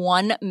about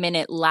 1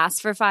 minute,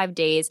 lasts for 5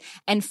 days,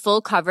 and full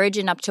coverage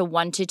in up to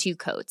 1 to 2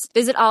 coats.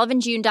 Visit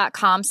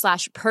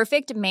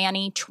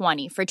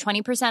oliveandjune.com/perfectmani20 for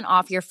 20%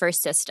 off your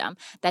first system.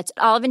 That's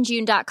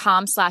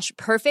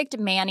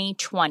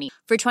oliveandjune.com/perfectmani20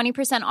 for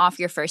 20% off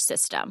your first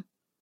system. Det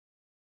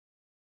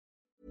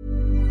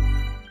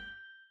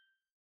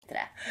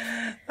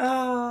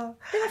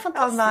var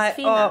fantastisk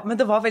fint. Men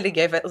det var veldig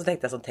gøy, og så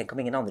tenkte jeg sånn, tenk om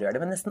ingen andre gjør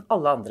det, men nesten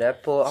alle andre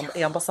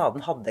i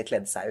ambassaden hadde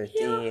kledd seg ut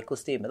i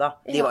kostyme da.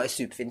 De var jo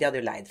superfine, de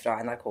hadde jo leid fra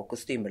NRK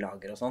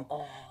kostymelager og sånn,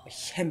 og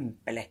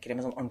kjempelekkere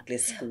med sånn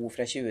ordentlige sko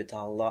fra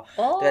 20-tallet,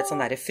 og du vet,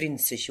 sånne der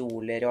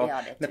frynsekjoler og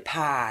med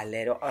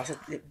perler, og altså,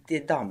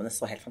 de damene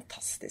så helt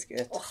fantastiske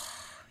ut.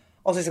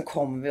 Og så liksom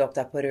kom vi opp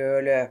der på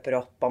rød, løper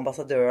opp,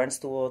 ambassadøren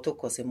sto og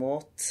tok oss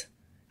imot.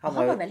 Han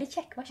var veldig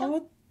kjekk, var ikke han? Han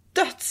var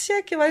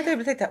dødskjekk. Jeg var i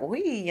øyeblikk tenkte jeg,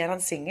 oi, er han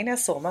single? Jeg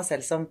så meg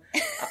selv som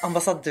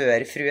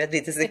ambassadørfrue et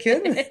lite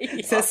sekund.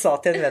 Så jeg sa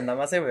til en venn av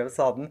meg som jobber i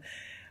ambassaden,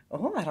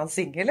 er han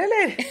single,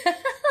 eller?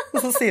 Og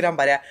så sier han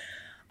bare,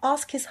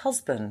 ask his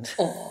husband.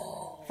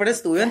 For For det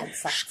sto jo en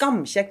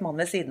skamkjekk mann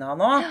ved siden av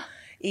han også.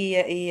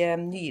 I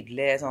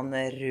nydelig sånn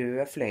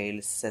rød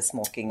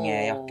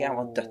fløyels-smokingjakke. Han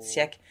var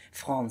dødskjekk.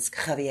 Fransk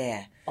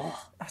Javier.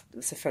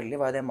 Selvfølgelig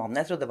var det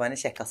mannen. Jeg trodde det var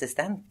en kjekk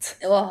assistent.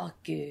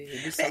 Gud,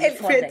 du sa det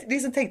for deg.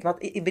 De som tenkte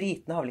meg at i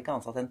Britene har vel ikke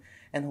ansatt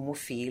en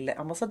homofil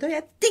ambassadør.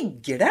 Jeg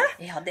digger det!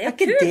 Ja, det er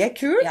ikke kult. Det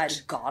kult? Ja,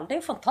 gal, det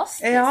er jo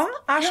fantastisk. Ja,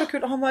 så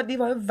kult.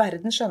 De var jo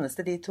verdens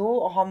skjønneste, de to.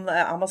 Og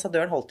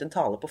ambassadøren holdt en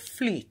tale på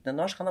flytende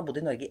norsk. Han har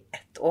bodd i Norge i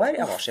 1 år.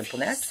 Jeg var så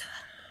imponert.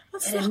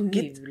 Er det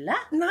mulig?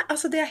 Nei,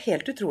 altså det er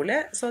helt utrolig.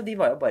 Så de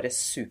var jo bare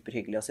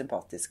superhyggelige og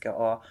sympatiske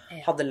og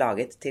hadde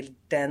laget til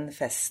den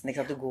festen.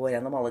 Ikke sant? Du går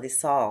gjennom alle de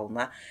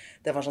salene.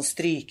 Det var sånn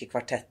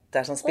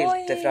strykekvartetter som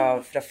spilte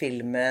fra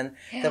filmen.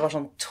 Det var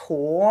sånn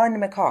tårn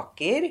med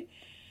kaker.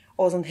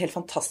 Og sånn helt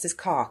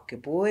fantastisk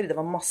kakebord. Det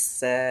var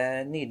masse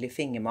nydelig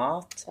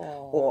fingermat.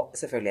 Og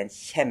selvfølgelig en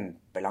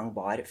kjempelang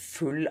bar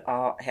full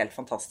av helt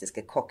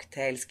fantastiske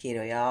cocktails,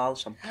 Kir Royal,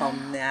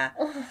 champagne.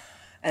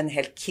 En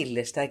helt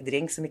killersterk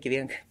drink som ikke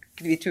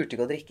vi turte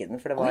ikke å drikke den,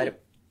 for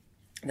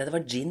det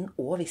var gin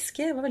og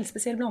whisky. Det var en veldig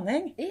spesiell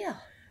blanding. Ja.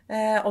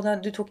 Og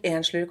du tok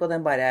en slurk, og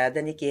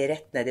den gikk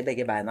rett ned i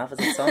begge beina, for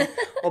å si det sånn.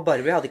 Og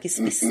Barbie hadde ikke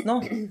spist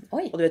noe.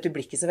 Og du vet, du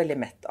blir ikke så veldig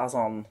mett av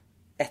sånn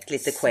et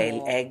lite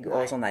quail-egg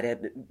og sånne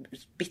der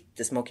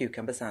bittesmå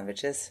cucumber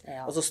sandwiches.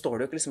 Ja. Og så står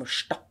du ikke liksom og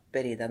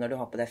stapper i det når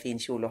du har på deg fin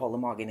kjole og holder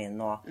magen inn.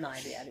 Nei,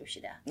 det gjør jo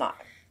ikke det. Nei.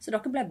 Så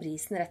dere ble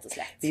brisende, rett og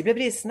slett? Vi ble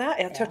brisende.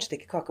 Jeg touchet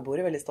ikke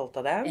kakebordet, veldig stolt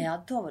av det. Ja,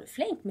 da var du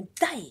flink med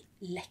de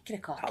lekre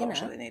kakene. Ja, det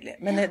var så nydelig.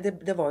 Men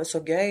det var jo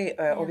så gøy,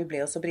 og vi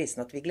ble jo så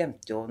brisende at vi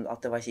glemte jo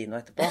at det var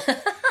kino etterpå.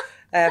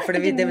 For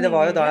det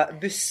var jo da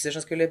busser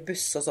som skulle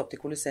busse oss opp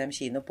til Colosseum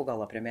kino på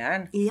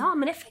gallapremieren. Ja,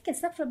 men jeg fikk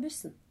en snakk fra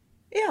bussen.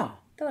 Ja.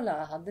 Da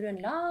hadde du en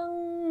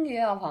lang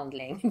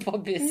avhandling på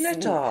bussen.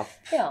 Nettopp.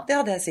 Ja. Det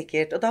hadde jeg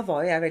sikkert. Og da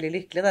var jo jeg veldig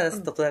lykkelig. Da jeg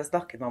stod der og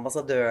snakket med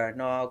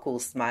ambassadøren og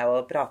koste meg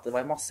og pratet. Det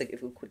var jo masse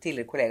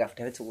tidligere kollegaer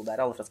fra TV 2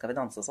 der, alle fra Skal vi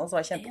danse og sånn, så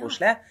det var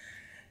kjempekoselig.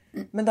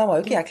 Men da var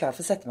jo ikke jeg klar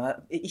for å sette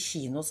meg i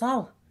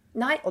kinosal.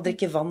 Nei. Og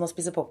drikke vann og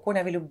spise popcorn.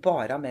 Jeg ville jo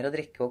bare ha mer å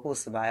drikke og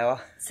kose meg.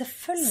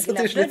 Selvfølgelig,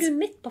 for er du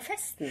midt på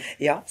festen.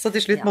 Ja, så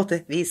til slutt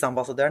måtte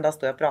viseambassadøren, da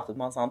stod jeg og pratet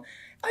med han sånn,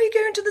 "Are you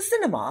going to the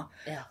cinema?"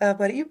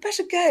 Bare, "You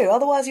better go,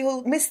 otherwise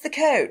you'll miss the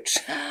coach."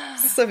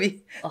 Så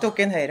vi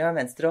tok en høyre og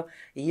en venstre og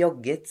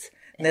jogget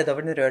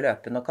nedover den røde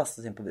løpen og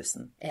kastet inn på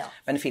bussen.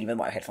 Men filmen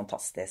var jo helt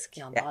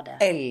fantastisk. Ja,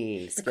 jeg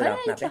elsker Hva er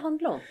det egentlig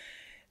handler om?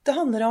 Det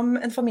handler om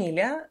en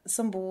familie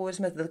som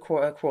heter The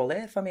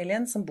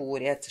Crawley-familien, som bor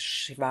i et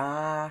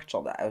svært,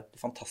 det er jo et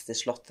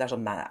fantastisk slott, det er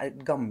sånn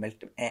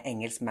gammelt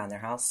engelsk manor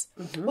house.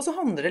 Og så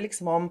handler det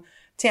liksom om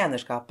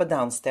tjenerskapet,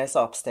 downstairs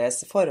og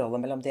upstairs, forholdet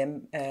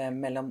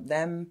mellom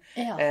dem.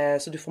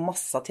 Så du får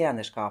masse av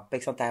tjenerskapet,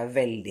 ikke sant? Det er jo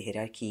veldig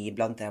hierarki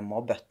blant dem,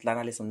 og butleren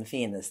er liksom den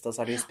fineste, og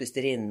så har du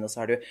spusterinnen, og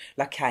så har du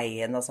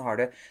lakeien, og så er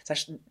det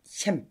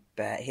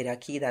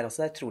kjempehierarki der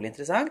også, det er utrolig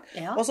interessant.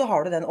 Og så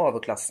har du den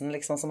overklassen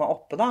liksom som er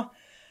oppe da,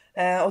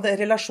 og det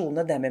er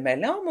relasjonene dem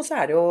imellom, og så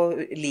er det jo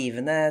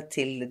livene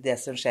til det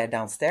som skjer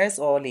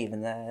downstairs, og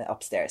livene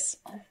upstairs.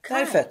 Det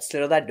er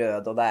fødsler, og det er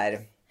død, og det er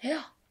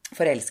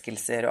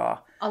forelskelser, og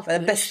alt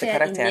mulig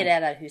skjer inni det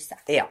der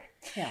huset. Ja.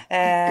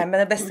 Men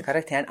den beste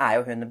karakteren er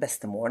jo hun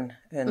bestemoren.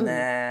 Hun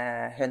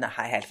er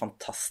helt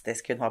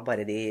fantastisk. Hun har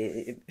bare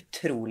de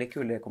utrolig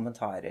kule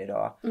kommentarer,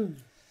 og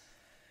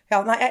ja,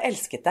 nei, jeg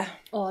elsket det.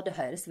 Det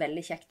høres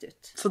veldig kjekt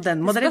ut. Så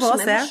den må dere gå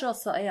og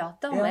se. Ja,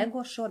 da må jeg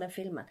gå og se den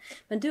filmen.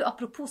 Men du,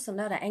 apropos sånn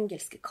der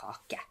engelske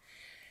kake.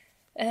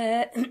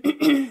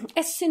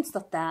 Jeg synes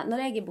at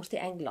når jeg er borte i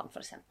England,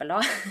 for eksempel,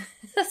 da,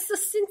 så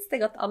synes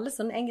jeg at alle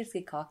sånne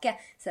engelske kaker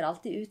ser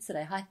alltid ut som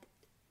de har et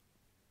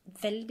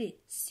veldig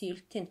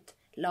syltynt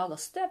lag av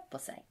støv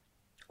på seg.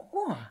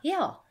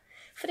 Ja,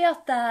 fordi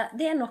at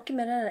det er noe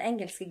med den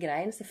engelske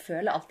greien som jeg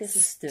føler alltid er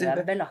så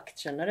støvbelagt,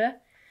 skjønner du?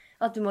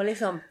 At du må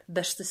liksom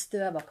børste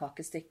støv av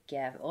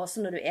kakestykket, og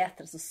så når du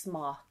eter det, så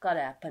smaker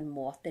det på en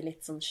måte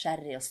litt sånn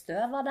sherry og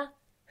støv av det.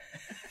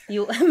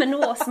 Jo, men nå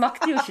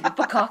smakte jo ikke du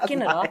på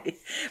kakene da. Nei,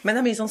 men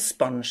det er mye sånn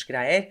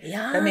sponge-greier.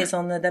 Ja. Det er mye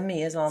sånn...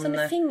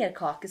 Sånne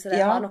fingerkake, så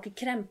det har noe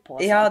krem på.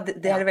 Så. Ja, det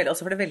er det veldig.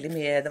 Også var det veldig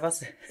mye, det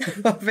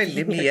var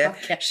veldig mye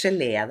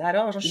gelé der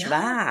også. Sånn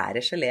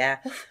svære gelé.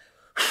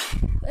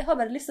 Jeg har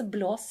bare lyst til å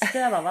blåse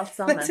støv av alt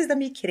sammen. Men jeg synes det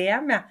er mye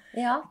krem,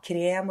 ja.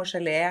 Krem og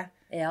gelé.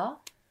 Ja.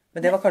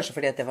 Men det var kanskje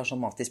fordi at det var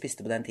sånn mat de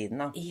spiste på den tiden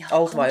da. Ja,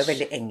 alt var jo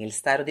veldig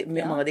engelsk der, og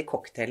mange av de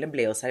cocktailene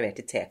ble jo servert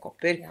i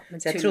tekopper. Ja, men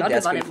så jeg trodde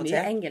jeg skulle få te. Var det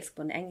mye engelsk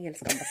på den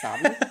engelske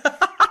ambassaden?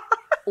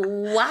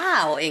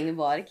 Wow,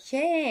 Ingeborg!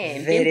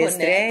 Very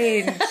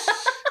strange!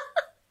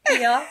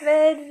 Ja,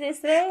 very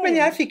strange. Men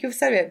jeg fikk jo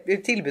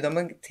tilbud om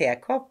en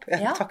tekopp.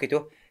 Jeg takket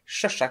jo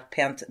selvsagt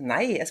pent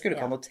nei. Jeg skulle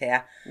ikke ha noe te.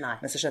 Nei.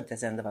 Men så skjønte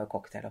jeg at det var jo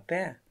cocktail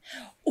oppi.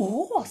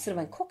 Så det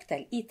var en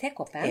cocktail i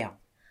tekoppen? Ja.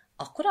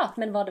 Akkurat,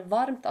 men var det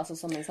varmt, altså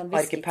som en sånn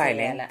Har ikke whisky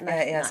peiling. Nei.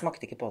 Jeg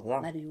smakte ikke på det da.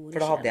 Nei, du gjorde For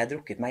da ikke hadde jeg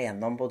drukket meg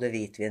gjennom både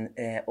hvitvin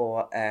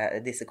og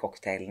disse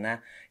cocktailene,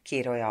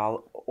 Key Royal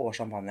og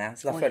champagne.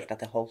 Så da følte jeg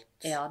at det holdt.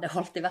 Ja, det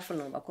holdt i hvert fall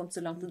når det var kommet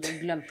så langt at du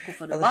glemte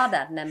hvorfor du var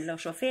der, nemlig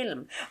å se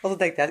film. Og så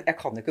tenkte jeg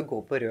kan jo ikke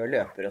gå på rød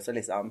løper og så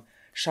liksom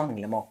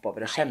sjangle meg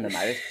oppover og skjemme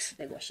meg ut.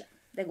 Det går ikke.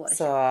 Det går ikke.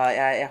 Så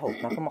jeg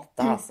holdt meg på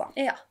matta, altså.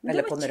 Ja, men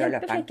Eller du på var den røde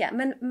løperen. kjempeflinke.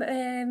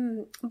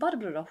 Men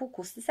Barbro da, hun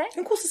koste seg.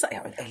 Hun koste seg.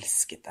 Ja, hun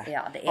elsket det.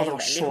 Ja, det er Og det jo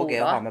var veldig så god, gøy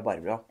å da. ha med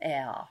Barbro.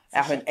 Ja,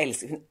 Ja, hun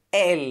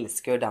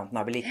elsker jo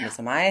Downton Abbey like mye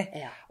som meg.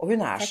 Ja. Og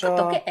hun Tenk så...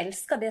 at dere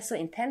elsker det så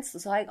intenst,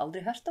 og så har jeg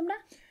aldri hørt om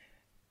det.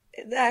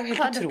 Det er jo helt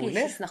Har dere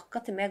utrolig. ikke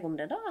snakket til meg om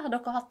det da? Har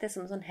dere hatt det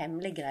som en sånn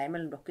hemmelig greie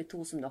mellom dere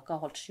to som dere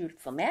har holdt skjult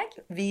for meg?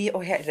 Vi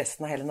og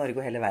resten av hele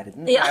Norge og hele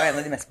verden. Ja. Det er jo en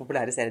av de mest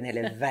populære seriene i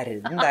hele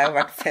verden. Det har jo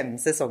vært 5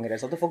 sesonger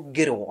eller sånt. Og folk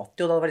gråt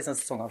jo da det var liksom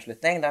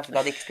sesongavslutning, da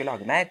de ikke skulle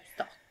lage mer.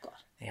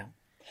 Stakkar. Ja.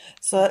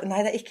 Så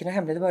nei, det er ikke noe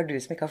hemmelig. Det er bare du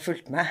som ikke har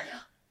fulgt med.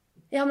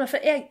 Ja, men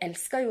for jeg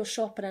elsker jo å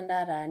se på den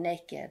der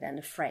Naked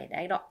and Afraid,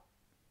 jeg da.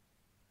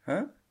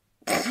 Hæ?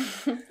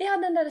 Ja,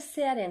 den der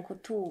serien hvor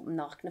 2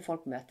 nakne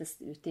folk møtes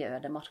ute i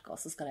ødemarka, og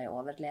så skal de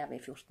overleve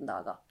i 14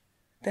 dager.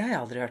 Det har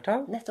jeg aldri hørt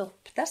av.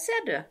 Nettopp. Der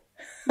ser du.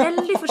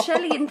 Veldig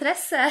forskjellig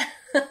interesse.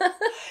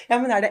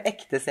 Ja, men er det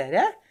ekte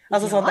serie?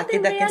 Altså, Ja, sånn, det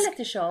er et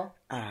reality show.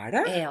 Er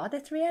det? Ja, det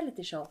er et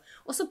reality show.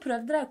 Og så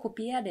prøvde de å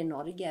kopiere det i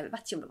Norge. Jeg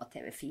vet ikke om det var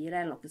TV4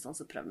 eller noe sånt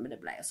som prøvde, men det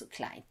ble jo så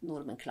kleint.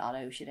 Nordmenn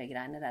klarer jo ikke de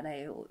greiene der. De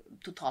er jo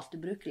totalt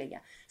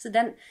ubrukelige. Så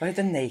den Hva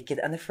heter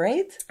Naked and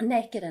Afraid?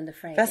 Naked and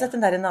Afraid, For jeg har sett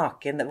den der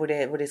naken, hvor det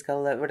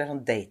er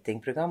sånn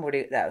datingprogram,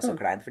 det er jo så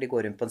kleint, for de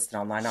går rundt på en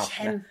strand og er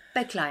nakne.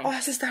 Kjempekleint. Å,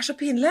 jeg synes det er så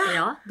pinlig!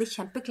 Ja, det er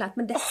kjempekleint.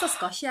 Men disse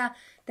skal ikke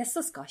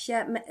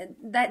men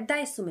de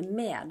som er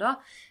med da,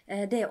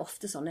 det er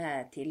ofte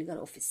sånne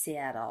tidligere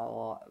offiserer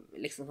og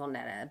liksom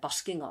sånne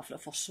barskinger fra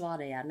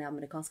forsvaret, gjerne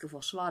amerikanske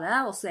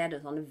forsvaret, og så er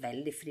det sånne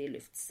veldig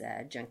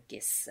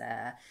friluftsjunkies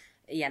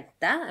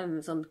jenter,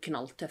 sånn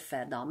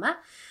knalltøffe damer.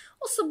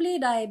 Og så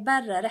blir de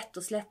bare rett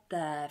og slett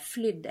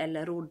flydd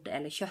eller rodd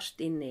eller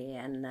kjørt inn i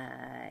en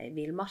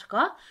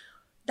villmarka.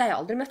 De har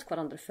aldri møtt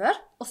hverandre før,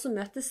 og så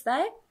møtes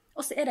de.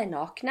 Og så er de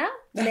nakne.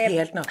 De er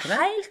helt nakne?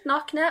 Helt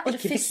nakne. Og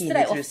ikke det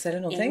bikinitruse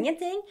eller noe?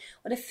 Ingenting.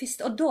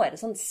 Og da er det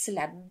sånn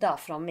sledder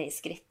fremme i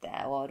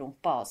skrittet og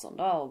rumpa og sånn,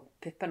 da,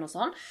 og puppen og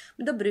sånn.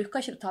 Men da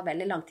bruker ikke det ta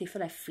veldig lang tid, for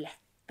de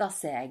fletter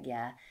seg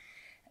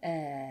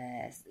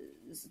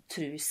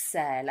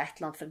truse eller et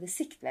eller annet. For det er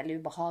sikkert veldig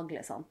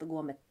ubehagelig, sant, å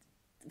gå med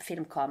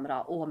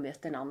filmkamera og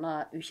møte en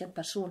annen ukjent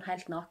person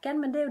helt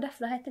naken. Men det er jo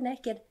derfor det heter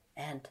Naked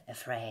and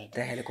Afraid.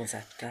 Det er hele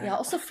konseptet. Ja,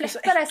 og så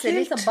fletter de seg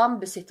litt av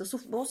bambushytt,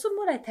 og så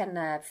må de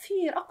tenne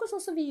fyr, akkurat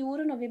sånn som vi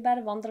gjorde når vi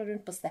bare vandret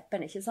rundt på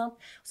steppen, ikke sant?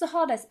 Så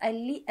har de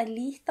en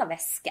liten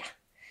veske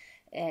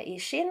i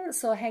skinn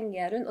som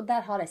henger rundt, og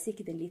der har de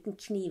sikkert en liten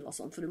kniv og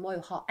sånn, for du må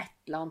jo ha et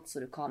eller annet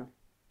så du kan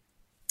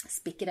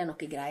spikke det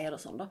noen greier og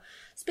sånn da.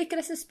 Spikker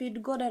de seg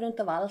spyd, går de rundt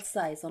og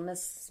valser i sånne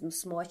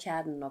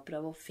småkjæden og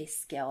prøver å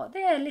fiske, og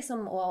det er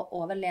liksom å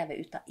overleve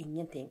ut av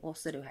ingenting, og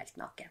så er du helt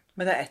naken.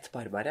 Men det er ett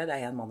par bare, det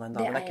er en mann og en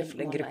dame, det er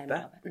ikke en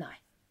gruppe. Nei.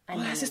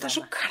 Jeg synes det er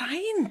så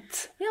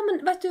kleint! Ja, men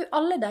vet du,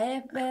 alle de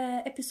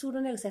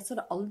episoderne jeg har sett, så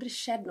har det aldri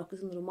skjedd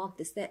noe sånn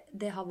romantisk.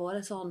 Det har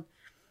vært sånn,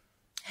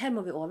 her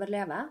må vi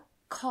overleve.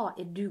 Hva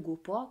er du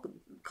god på?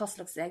 Hva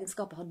slags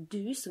egenskaper har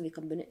du som vi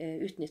kan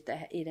utnytte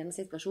i denne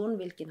situasjonen?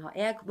 Hvilken har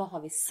jeg? Hva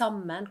har vi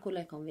sammen?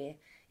 Hvordan kan vi...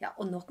 Ja,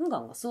 og noen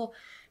ganger så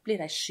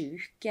blir de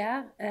syke,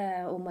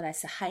 og må de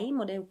se hjem,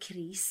 og det er jo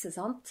krise,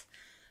 sant?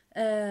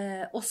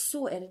 Og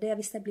så er det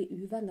hvis de blir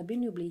uvenner,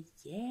 begynner jo å bli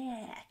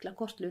jækla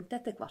kort lunte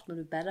etter hvert,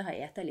 når du bare har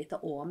etet en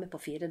liten åme på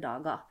 4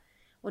 dager.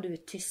 Og du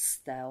er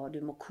tyste, og du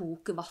må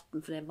koke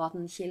vatten, for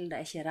vannkilder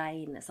er ikke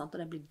rene, sant?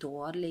 Og de blir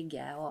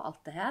dårlige, og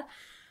alt det her.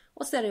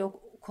 Og så er det jo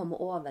å komme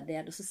over det,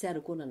 og så ser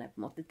du hvordan de på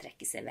en måte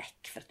trekker seg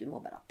vekk, for at du må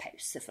bare ha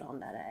pause fra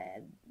han der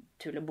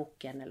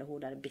tullebukken, eller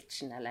hun der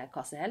bitchen, eller hva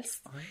som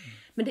helst. Oi.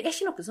 Men det er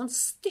ikke noe sånn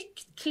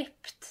stygt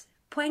klippt.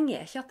 Poenget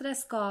er ikke at det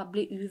skal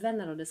bli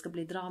uvenner, og det skal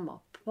bli drama.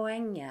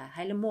 Poenget,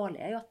 hele målet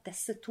er jo at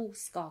disse to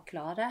skal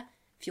klare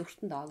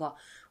 14 dager.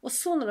 Og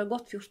så når det har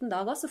gått 14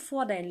 dager, så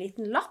får de en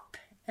liten lapp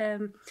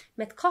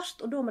med et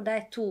kart, og da må de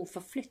to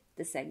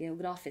forflytte seg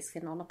geografisk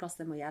til en annen plass.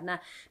 De må gjerne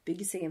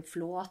bygge seg en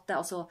flåte,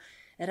 altså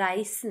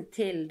reisen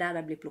til der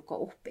de blir plukket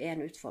opp er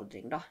en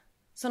utfordring da.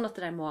 Sånn at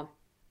de må,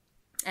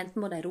 enten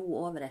må de ro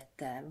over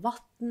et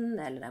vatten,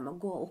 eller de må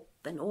gå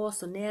opp en ås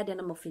og ned igjen,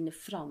 de må finne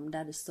fram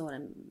der det står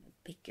en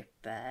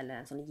pick-up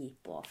eller en sånn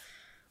jeep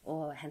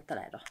og hente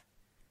dem da.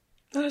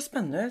 Det er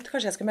spennende ut.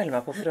 Kanskje jeg skal melde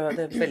meg på for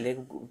det er veldig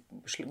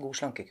god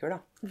slankekur da.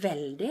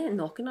 Veldig.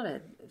 Noen av det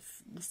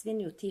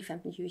svinner jo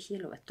 10-15-20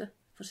 kilo, vet du.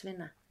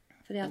 Forsvinner.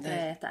 Fordi at det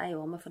etter en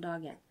åme for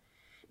dagen.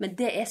 Men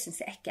det jeg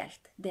synes er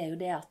ekkelt, det er jo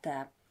det at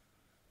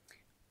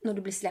når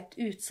du blir slept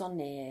ut sånn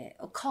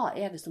og hva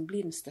er det som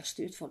blir den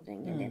største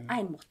utfordringen din?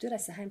 En måtte jo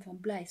reise hjem, for han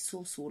ble så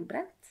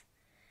solbrent.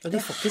 Og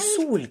de får ikke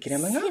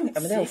solkrem engang. Ja,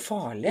 men det er jo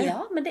farlig. Ja,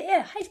 men det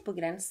er helt på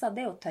grensa.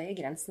 Det er å tøye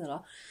grensene da.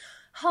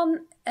 Han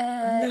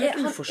det er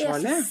han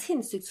uforsvarlig. så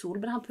sinnssykt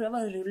solbrent. Han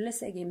prøver å rulle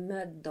seg i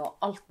mødd og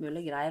alt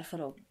mulig greier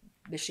for å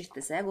beskytte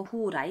seg. Og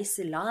hun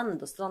reiser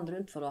land og strand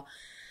rundt for å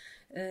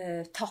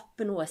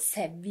tappe noe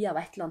sevje av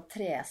et eller annet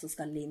tre som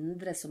skal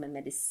lindre som en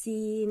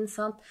medisin.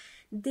 Sant?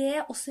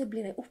 Det, og så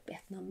blir de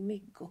oppeten av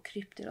mygg og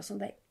krypdyr og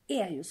sånn. De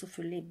er jo så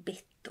fulle i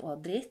bitt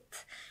og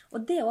dritt.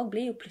 Og det også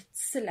blir jo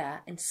plutselig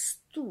en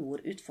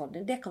stor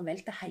utfordring. Det kan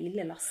velte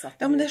hele lasset.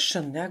 Ja, men det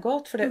skjønner jeg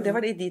godt, for det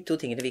var de to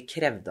tingene vi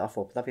krevde å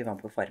få på da vi var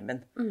på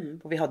farmen.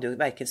 For vi hadde jo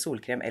hverken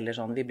solkrem eller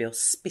sånn, vi ble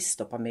jo spist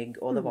opp av mygg,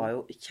 og det var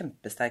jo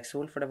kjempesterk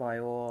sol, for det var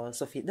jo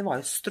så fint. Det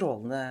var jo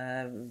strålende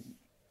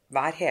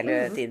vær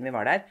hele tiden vi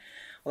var der.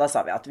 Og da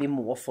sa vi at vi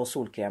må få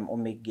solkrem og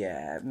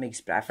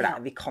myggspray, for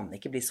vi kan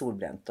ikke bli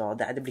solbrent. Og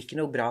det blir ikke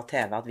noe bra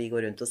TV at vi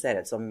går rundt og ser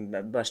ut som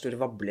bare store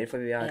vabler, for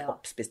vi har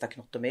oppspist av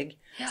knott og mygg.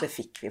 Så det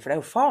fikk vi, for det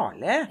er jo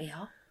farlig.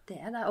 Ja, det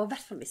er det. Og i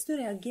hvert fall hvis du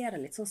reagerer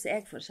litt sånn som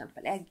jeg, for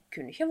eksempel. Jeg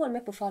kunne ikke vært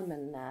med på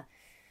farmen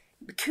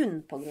kun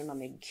på grunn av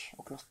mygg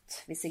og knott,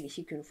 hvis jeg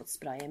ikke kunne fått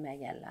spraye meg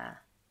eller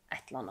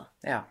et eller annet.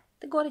 Ja.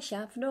 Det går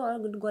ikke, for da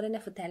går det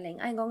ned for telling.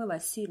 En gang jeg var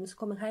i Syden, så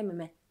kom jeg hjem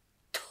med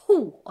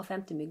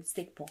 52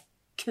 myggstikk på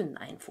kun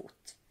en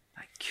fot.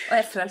 Og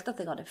jeg følte at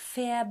jeg hadde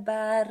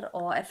feber,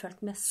 og jeg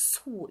følte meg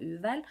så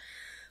uvel.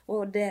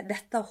 Og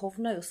dette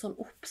hovna jo sånn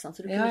opp, sånn,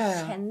 så du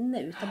kunne kjenne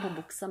utenpå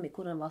buksa mi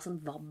hvor den var sånn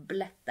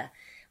vablete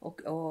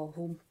og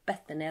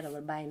humpete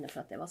nedover beinet for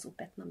at jeg var så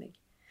oppeten av mygg.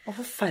 Å,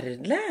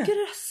 forferdelig!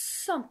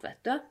 Grøssamt,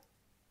 vet du.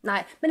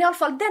 Nei, men i alle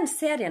fall, den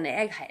serien er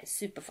jeg helt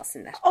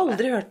superfascinert.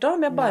 Aldri hørt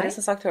om. Jeg har bare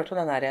som sagt hørt om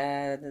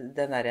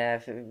den der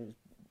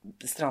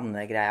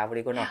strandgreia hvor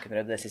de går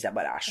nakenbrød. Det synes jeg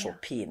bare er så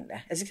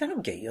pinlig. Jeg synes ikke det er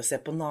noe gøy å se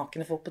på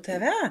nakne folk på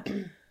TV.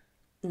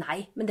 Nei,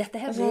 men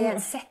dette her er en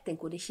setting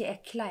hvor det ikke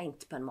er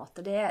kleint på en måte.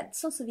 Det er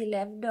sånn som vi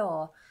levde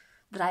og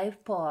drev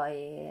på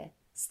i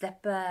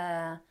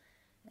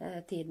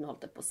steppetiden,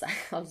 holdt jeg på å si.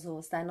 Altså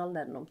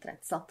steinalderen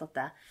omtrent. Sant at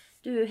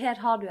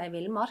her har du en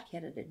villmark,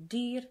 her er det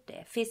dyr,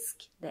 det er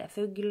fisk, det er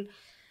fugl,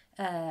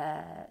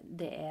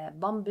 det er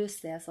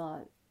bambus, det er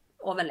sånn,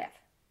 overlev.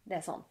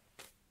 Det er sånn.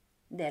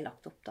 Det er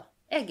lagt opp da.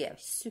 Jeg er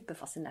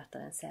superfascinert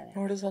av den serien.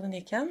 Hvor du sa den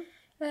gikk igjen?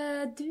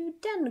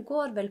 Den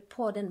går vel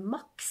på den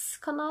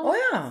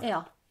Max-kanalen.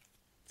 Ja.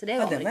 Så det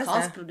er jo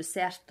amerikansk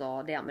produsert,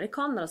 og det er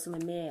amerikanere som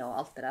er med og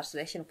alt det der, så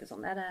det er ikke noe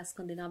sånn, det er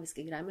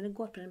skandinaviske greier, men det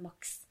går på den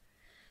Max.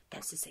 Den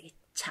synes jeg er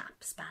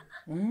kjempespennende.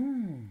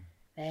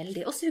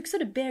 Veldig. Og så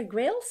husker du Bear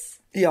Grylls?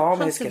 Ja,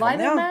 men husker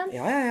han,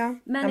 ja.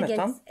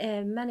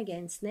 Man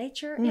Against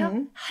Nature. Ja,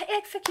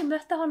 jeg fikk jo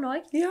møte han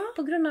også,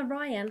 på grunn av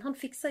Ryan. Han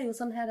fikset jo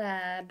sånn her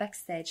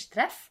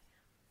backstage-treff.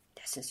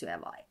 Det synes jo jeg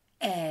var.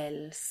 Jeg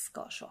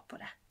elsker å se på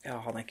det. Ja,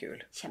 han er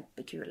kul.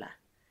 Kjempekule.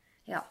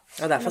 Ja.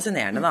 Og det er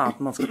fascinerende da, at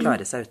man skal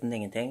klare seg uten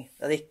ingenting.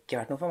 Det hadde ikke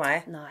vært noe for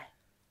meg. Nei,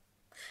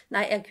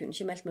 jeg kunne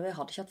ikke meldt meg. Jeg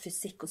hadde ikke hatt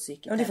fysikk og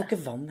syke. Men de får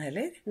ikke vann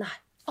heller? Nei.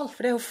 For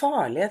det er jo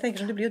farlig. Jeg tenker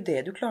sånn, det blir jo det.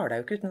 Du klarer deg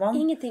jo ikke uten vann.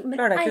 Ingenting. Men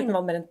klarer deg ikke uten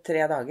vann mer enn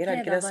 3 dager, er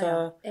det ikke det? Så...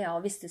 Ja,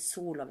 hvis det er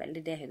sol og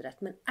veldig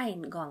dehydrert. Men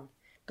en gang,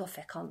 da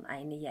fikk han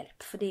ene hjelp.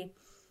 Fordi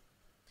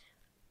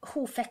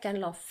hun fikk en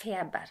eller annen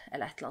feber,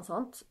 eller et eller annet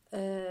sånt.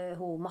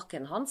 Hun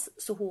makkeren hans,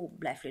 så hun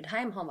ble flydd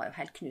hjem. Han var jo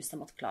helt knust,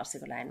 han måtte klare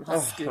seg alene. Men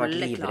han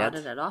skulle klare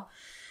det da.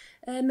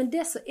 Men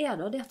det som er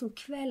da, det er at om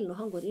kvelden når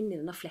han går inn i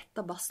denne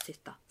fletta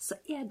basthytta, så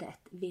er det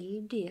et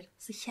villdyr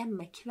som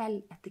kommer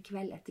kveld etter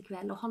kveld etter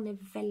kveld, og han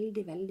er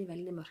veldig, veldig,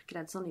 veldig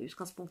mørkredd. Sånn i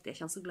utgangspunktet er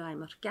ikke han så glad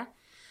i mørket.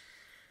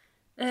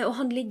 Og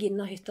han ligger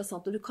inne i hytta,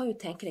 sant? Og du kan jo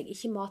tenke deg,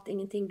 ikke mat,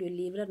 ingenting, du er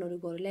livredd når du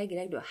går og legger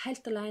deg, du er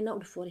helt alene, og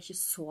du får ikke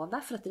sove,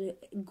 for at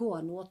det går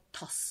noe og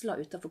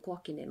tasler utenfor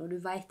kåken din, og du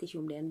vet ikke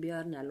om det er en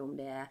bjørn, eller om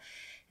det er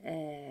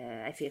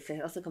en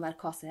firfir, altså det kan være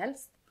hva som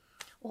helst.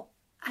 Og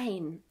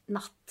en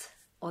natt,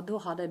 og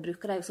da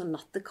bruker de jo sånn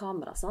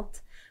nattekamera, sant?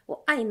 Og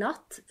en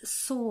natt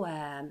så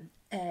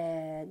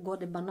går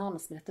det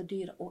bananer som dette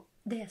dyret, og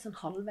det er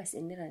sånn halvveis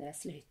inni den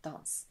vesle hytta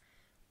hans.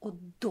 Og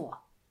da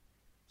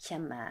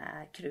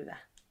kommer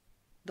crewet.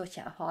 Da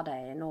har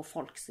de noen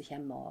folk som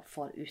kommer og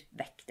får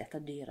vekk dette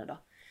dyret da,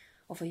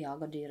 og får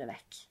jaget dyret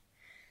vekk.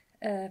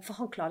 For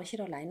han klarer ikke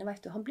det alene,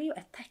 vet du. Han blir jo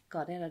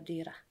ettekket av det der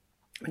dyret.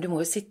 Men du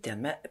må jo sitte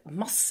igjen med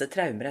masse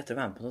traumer etter å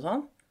være med på noe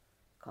sånt.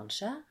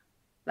 Kanskje.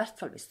 I hvert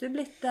fall hvis du er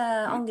blitt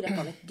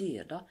angrepet av et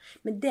dyr da.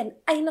 Men det er den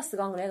eneste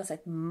gangen, og jeg har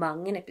sett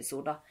mange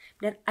episoder,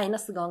 det er den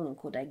eneste gangen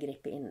hvor de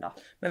griper inn da.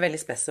 Men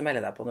veldig spes å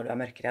melde deg på når du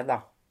er mørkeredd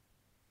da.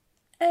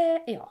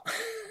 Ja.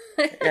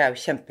 Jeg er jo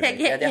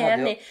kjempemørkredd. Jeg er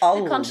enig.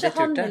 Kanskje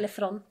han ville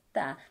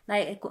fronte, nei,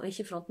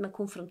 ikke fronte, men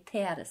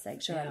konfrontere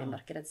seg selv i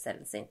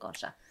mørkeredselen sin,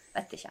 kanskje.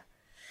 Vet ikke.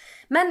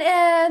 Men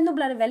nå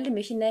ble det veldig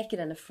mye Naked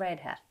and Afraid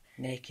her.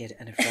 Naked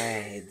and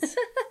Afraid.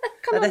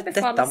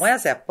 Dette må jeg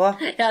se på.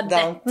 Ja,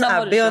 Downton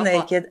Abbey og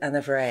Naked and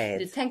Afraid.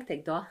 Du tenk deg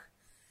da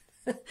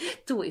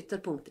 2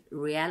 ytterpunkt.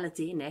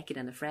 Reality, Naked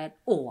and Afraid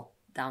og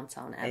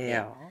Downton Abbey.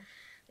 Ja.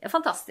 Det er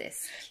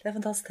fantastisk. Det er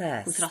fantastisk.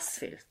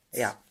 Kontrastfylt.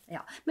 Ja.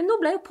 Men nå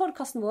ble jo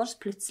podcasten vår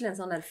plutselig en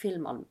sånn der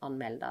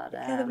filmanmelder.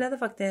 Ja, det ble det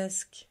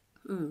faktisk.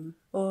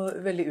 Og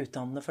veldig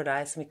utdannende for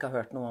deg som ikke har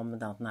hørt noe om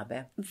Downton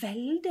Abbey.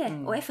 Veldig.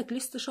 Og jeg fikk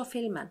lyst til å se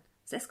filmen.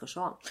 Så jeg skal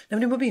se den. Nei,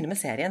 men du må begynne med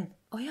serien.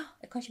 Åja,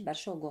 jeg kan ikke bare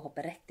se og gå og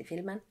hoppe rett i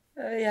filmen.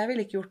 Jeg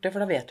ville ikke gjort det,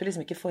 for da vet du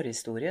liksom ikke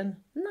forhistorien.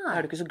 Nei. Da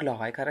er du ikke så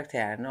glad i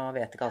karakteren og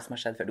vet ikke alt som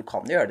har skjedd før. Du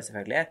kan jo gjøre det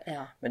selvfølgelig,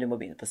 Ja. men du må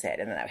begynne på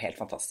serien. Den er jo helt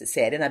fantastisk.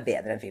 Serien er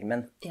bedre enn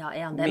filmen. Ja,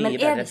 er han det? Mye Men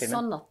bedre er det enn filmen.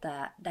 sånn at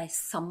de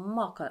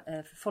samme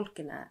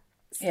folkene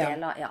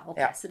spiller? Ja, ok,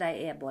 Ja. så de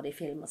er både i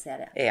film og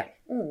serie. Ja.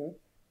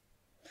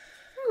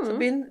 Så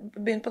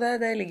begynn på det.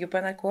 Det ligger jo på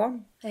NRK.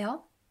 Ja,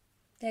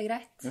 det er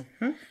greit.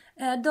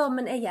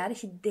 Men jeg gjør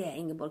ikke det,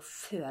 Ingeborg,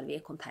 før vi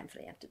er kommet hjem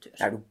fra jentetur.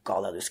 Er du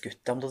gal? Hadde du skutt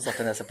deg om du satt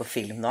deg ned og så på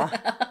film nå?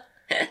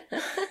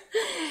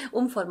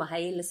 Omforma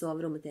hele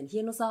soverommet til en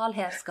kinosal.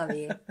 Her skal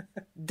vi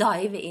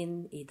dive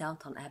inn i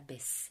Downton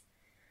Abbeys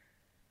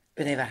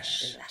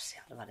Univers. univers.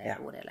 Ja, det var det Ja.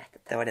 ordet jeg lette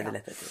etter. Det var det du Ja.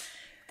 lette etter.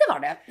 Det var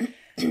det.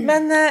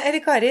 Men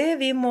Erik Kari,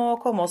 vi må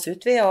komme oss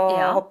ut, vi, og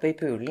Ja. hoppe i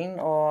poolen,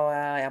 og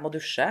jeg må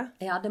dusje.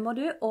 Ja, det må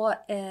du. Og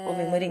Og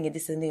vi må ringe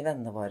disse nye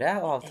vennene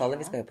våre og avtale.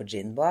 Vi skal jo på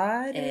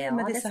ginbar med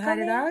det disse skal her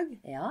vi. i dag.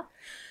 Ja.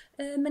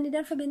 Men i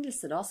den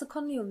forbindelse da, så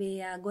kan jo vi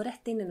gå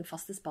rett inn i den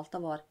faste spalta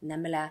vår,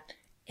 nemlig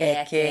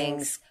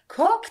Ekings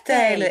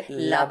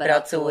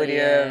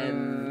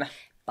cocktail-laboratorium.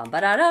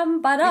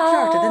 Bam-bararam, Vi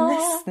klarte det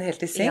nesten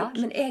helt i synk. Ja,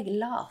 men jeg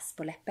las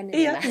på leppene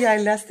Ja, dine. jeg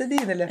leste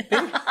dine lepper.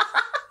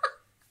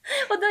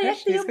 Og da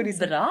gikk det Vi skal jo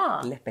liksom-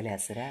 bra.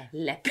 Leppelesere.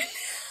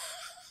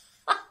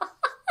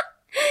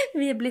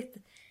 Vi er blitt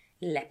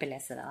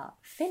leppelesere.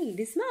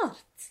 Veldig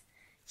smart.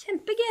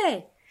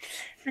 Kjempegøy.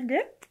 Men du,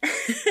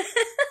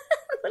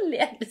 nå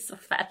ler du så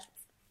fælt.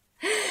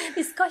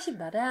 Vi skal ikke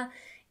bare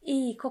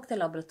i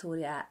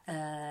cocktail-laboratoriet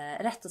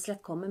rett og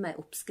slett komme med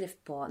en oppskrift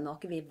på noe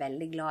vi er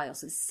veldig glad i, og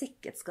som vi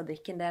sikkert skal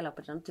drikke en del av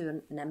på denne turen,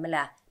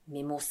 nemlig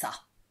mimosa.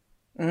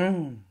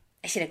 Er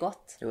ikke det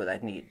godt? Jo, det er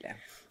nydelig.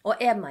 Og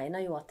jeg mener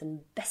jo at den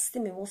beste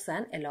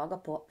mimosaen er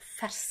laget på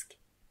fersk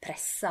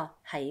pressa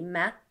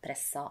hjemme,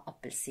 pressa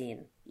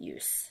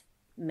appelsinjuice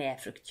med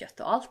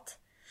fruktkjøtt og alt.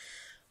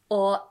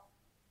 Og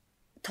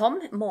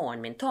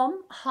måen min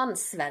Tom, han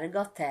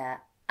sverger til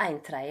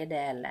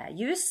 1/3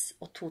 juice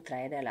og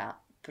 2/3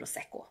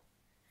 prosecco.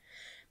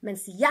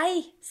 Mens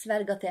jeg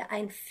sverger til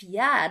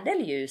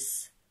 1/4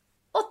 juice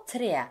og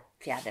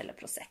 3/4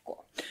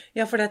 prosecco.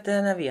 Ja, for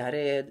når vi har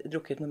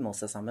drukket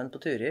mimosa sammen på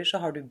turer, så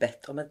har du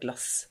bedt om et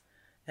glass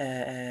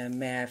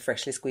med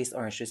freshly squeezed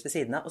orange juice ved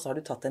siden av, og så har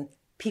du tatt en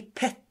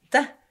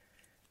pipette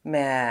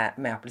med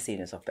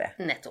appelsinjuice oppi.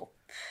 Nettopp.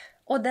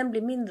 Og den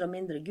blir mindre og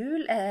mindre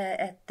gul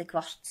etter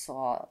hvert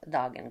så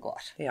dagen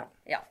går. Ja.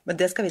 Ja. Men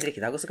det skal vi drikke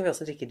i dag, og så skal vi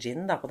også drikke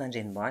gin da, på den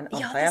ginbaren, Ja,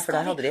 antar det jeg, for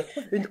der skal hadde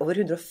de over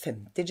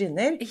 150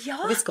 ginner. Ja.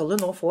 Og vi skal jo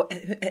nå få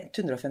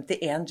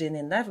 151 gin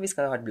inn der, for vi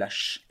skal jo ha et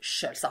blush.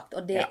 Selvsagt.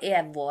 Og det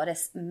er vår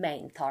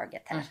main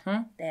target her.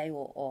 Det er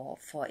jo å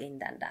få inn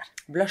den der.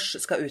 Blush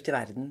skal ut i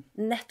verden.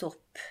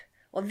 Nettopp.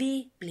 Og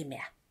vi blir med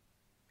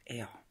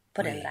Ja.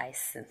 på den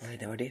reisen. Oi,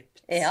 det var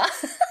dypt. Ja,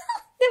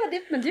 det var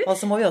dypt, men du. Og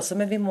så må vi også,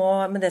 men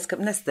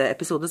neste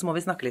episode så må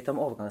vi snakke litt om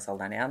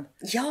overgangsalderen igjen.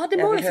 Ja, det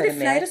Jeg må vil vi, for det høre er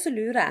flere mer. som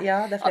lurer. Ja,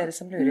 det er flere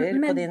som lurer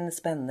Men- på din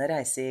spennende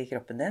reise i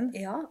kroppen din.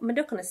 Ja, men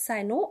da kan jeg si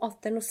nå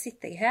at nå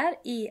sitter jeg her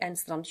i en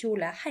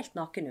strandkjole helt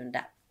naken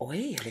under.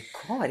 Oi, eller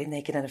Kari,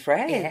 naked and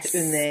afraid. Yes,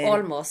 Under...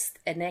 almost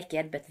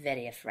naked, but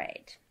very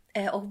afraid.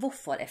 Og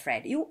hvorfor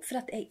afraid? Jo, for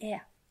at jeg er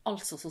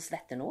altså så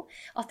svett nå,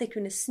 at jeg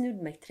kunne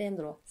snudd meg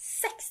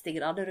 360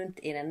 grader rundt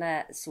i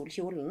denne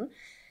solkjolen,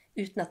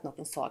 uten at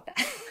noen så det.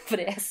 For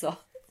det er så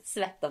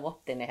svett og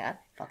vått inni her,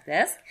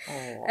 faktisk.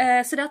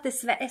 Så det at jeg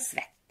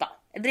svetter.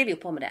 Jeg driver jo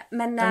på med det.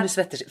 Men Men du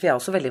svetter, for jeg er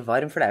også veldig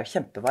varm, for det er jo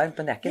kjempevarmt,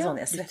 men det er ikke Ja, sånn,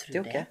 jeg du svetter tror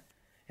jo det. ikke.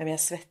 Ja, men jeg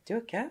svetter jo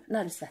ikke.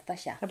 nei, du svetter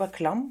ikke. Jeg er bare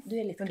klam. Du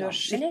er litt Men klam. du er Men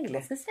jeg er skikkelig.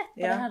 ganske svett på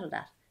Ja. det her og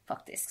der,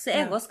 faktisk. Så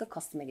jeg også skal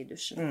kaste meg i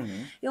dusjen.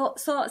 Mhm. Jo,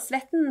 så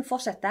svetten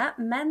fortsetter,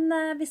 men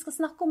vi skal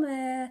snakke om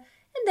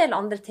en del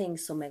andre ting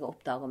som jeg har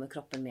oppdaget med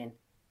kroppen min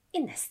i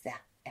neste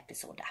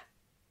episode.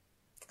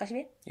 Skal ikke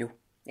vi? Jo.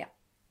 Ja.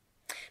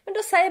 Men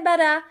da sier jeg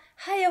bare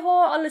hei og hå,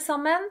 alle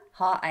sammen.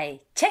 Ha ei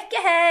kjekke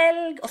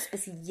helg, og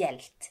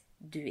spesielt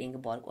du,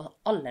 Ingeborg, og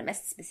aller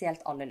mest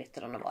spesielt alle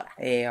lytterne våre.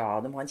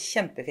 Ja, de har en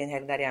kjempefin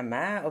helg der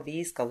hjemme, og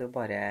vi skal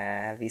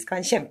ha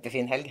en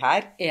kjempefin helg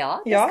her. Ja,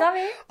 det skal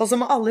vi. Og så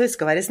må alle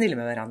huske å være snille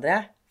med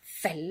hverandre.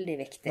 Veldig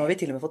viktig. Nå har vi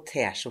til og med fått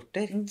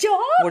t-skjorter, Ja!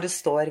 hvor det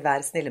står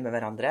 'Vær snille med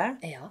hverandre'.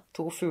 Ja.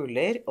 2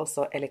 fugler, og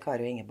så Elle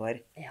Kari og Ingeborg.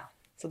 Ja.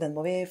 Så den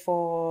må vi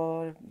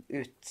få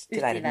ut til Ut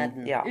i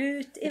verden. Ja. Ut i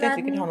Vi tenkte vi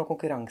verden. kunne ha noen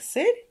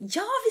konkurranser,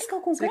 Ja, vi skal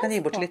ha så vi kan gi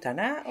konkurranse bort til på.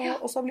 lytterne,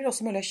 og så blir det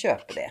også mulig å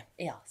kjøpe de.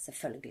 Ja,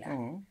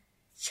 selvfølgelig.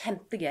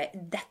 Kjempegøy.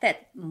 Dette er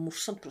et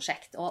morsomt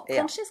prosjekt, og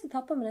Ja. kanskje jeg skal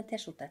ta på meg den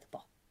t-skjorta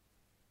etterpå.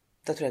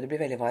 Da tror jeg du blir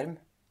veldig varm.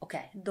 Ok,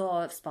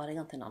 da sparer jeg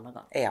den til en annen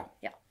gang. Ja.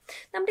 Ja.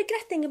 Nei, men det er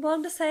greit,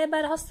 Ingeborg. Da sier jeg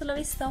bare hasta la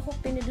vista,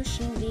 hopp inn i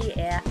dusjen. Vi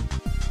er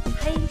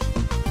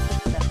helt